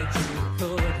said you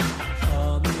could. For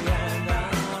me and I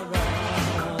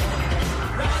run.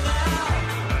 Right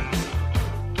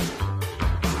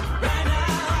now,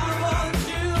 I want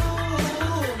you.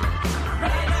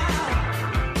 Right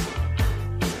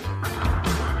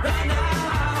now,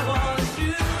 I want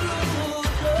you.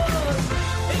 'Cause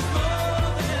it's more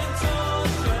than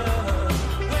torture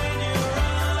when you're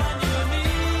on your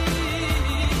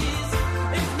knees.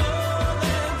 It's more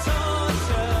than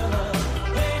torture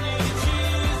when you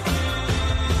choose to.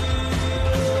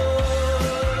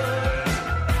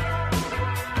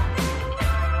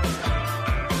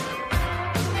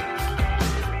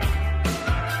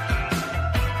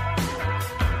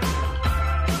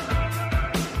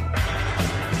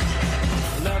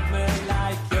 Love me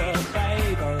like your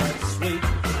favorite sweet,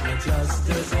 your just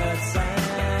desserts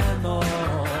and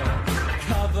more.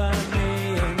 Cover me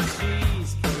in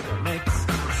cheese, put a mix,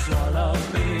 swallow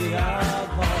me up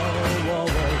whole.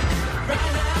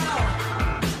 Right now,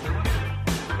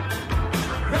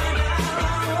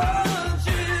 I want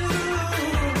you.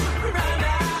 Right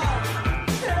now,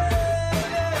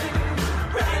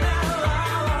 right now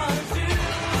I want you.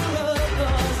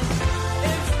 'Cause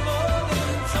it's more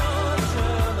than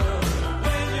torture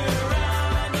when you're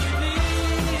on your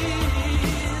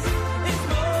knees. It's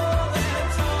more than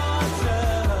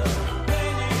torture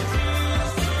when you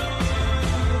choose to.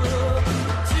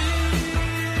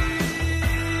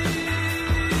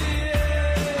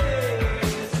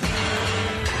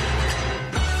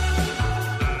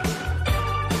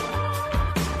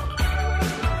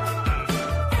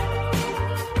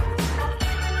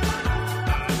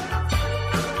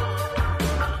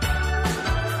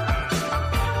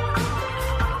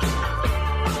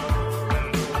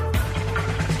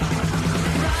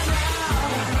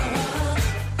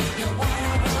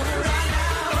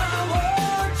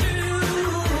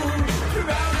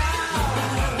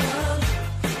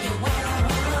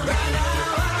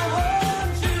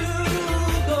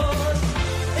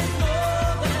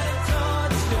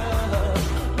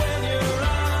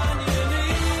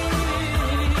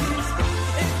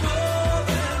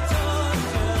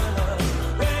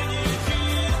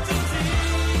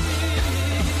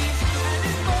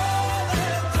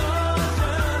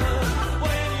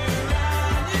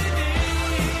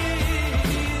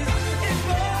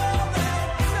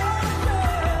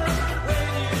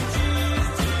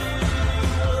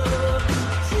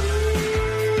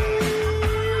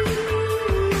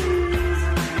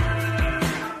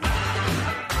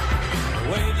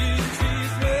 When you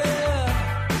tease me,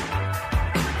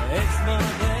 it's more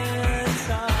than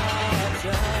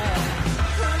torture.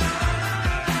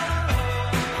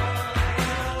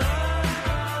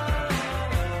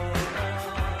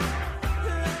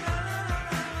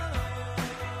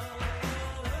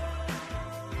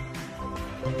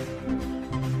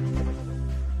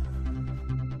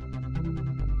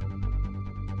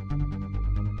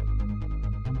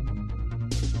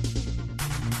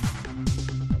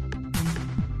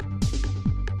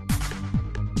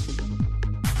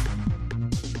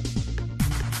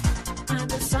 I'm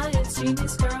a science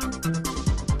genius girl.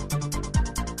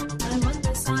 I won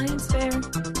the science fair.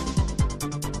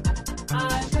 I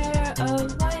wear a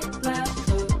white lab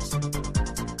coat.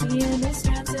 DNA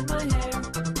strands in my hair.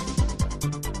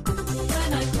 When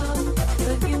I clone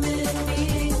a human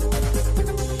being,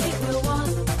 it will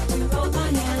want to hold my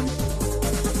hand.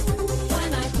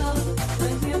 When I clone a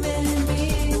human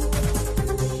being,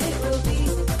 it will be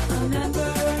a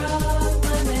member of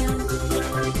my band. When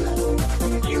I clone a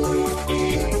human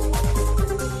being,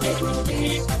 it will be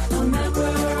a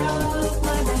member of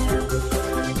my band.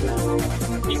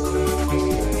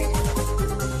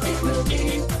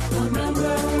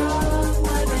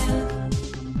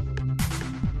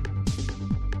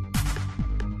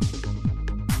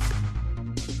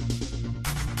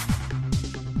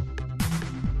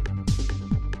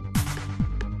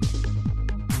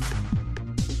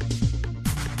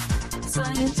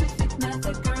 scientific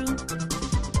method, girl.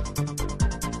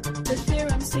 The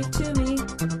theorems speak to me.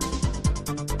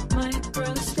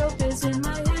 Microscope is in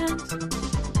my hand.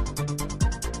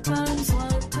 Times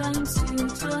 1, times 2,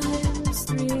 times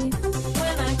 3.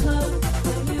 When I clone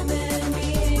a human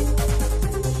being,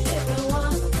 it will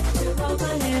want to hold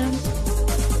my hand.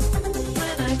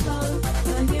 When I clone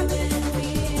a human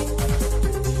being,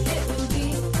 it will be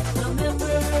a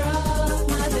member of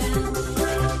my band.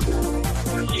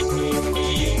 It will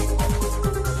be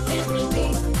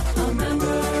a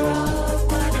member of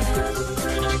my band.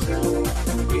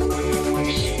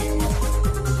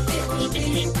 It will be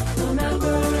a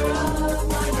member of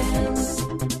my band.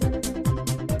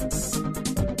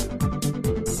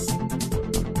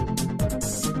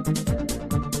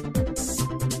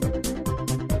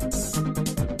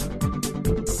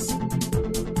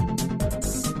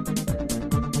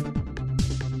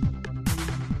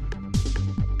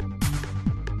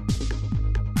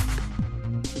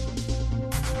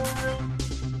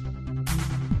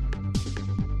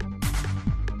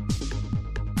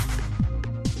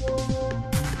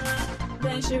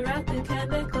 Measure out the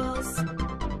chemicals.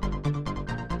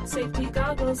 Safety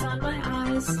goggles on my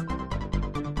eyes.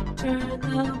 Turn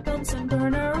the Bunsen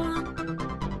burner on.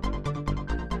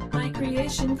 My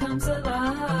creation comes alive.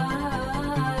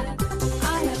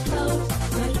 I have cloned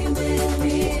a human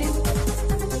being.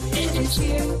 It is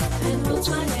here and holds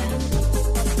my hand.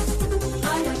 I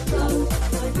have cloned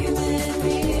a human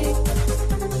being.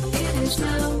 It is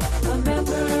now a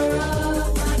member of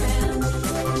my band.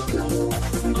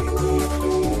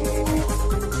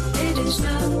 It is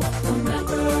now a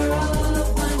member of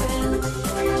my band.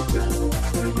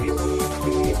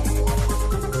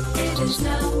 It is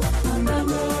now a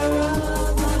member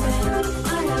of my band.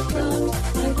 I have cloned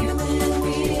a human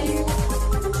being.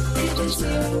 It is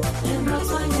here and holds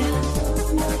my hand.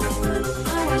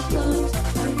 I have cloned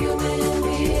a human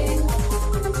being.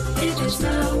 It is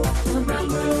now a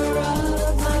member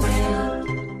of my band.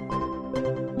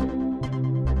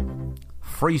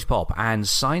 Freeze Pop and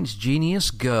Science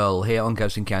Genius Girl here on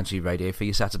Coast and County Radio for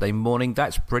your Saturday morning.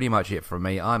 That's pretty much it from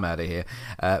me. I'm out of here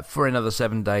for another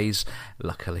 7 days,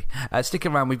 luckily. Stick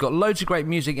around. We've got loads of great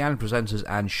music and presenters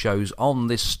and shows on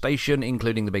this station,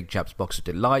 including the Big Chaps Box of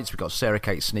Delights. We've got Sarah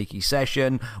Kate's Sneaky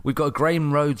Session. We've got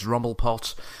Graham Rhodes Rumble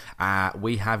Pot.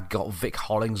 We have got Vic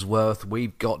Hollingsworth.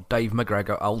 We've got Dave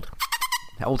McGregor, old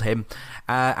him,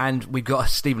 and we've got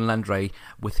Stephen Landry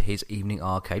with his Evening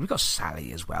Arcade. We've got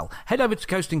Sally as well. Head over to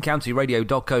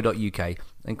coastandcountyradio.co.uk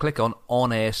and click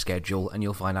on air schedule, and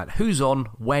you'll find out who's on,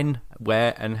 when,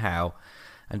 where and how.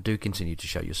 And do continue to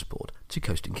show your support to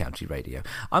Coast and County Radio.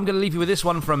 I'm going to leave you with this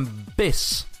one from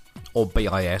BIS, or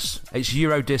BIS. It's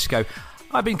Euro Disco.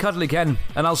 I've been Cuddly Ken,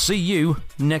 and I'll see you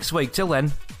next week. Till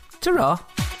then, ta-ra.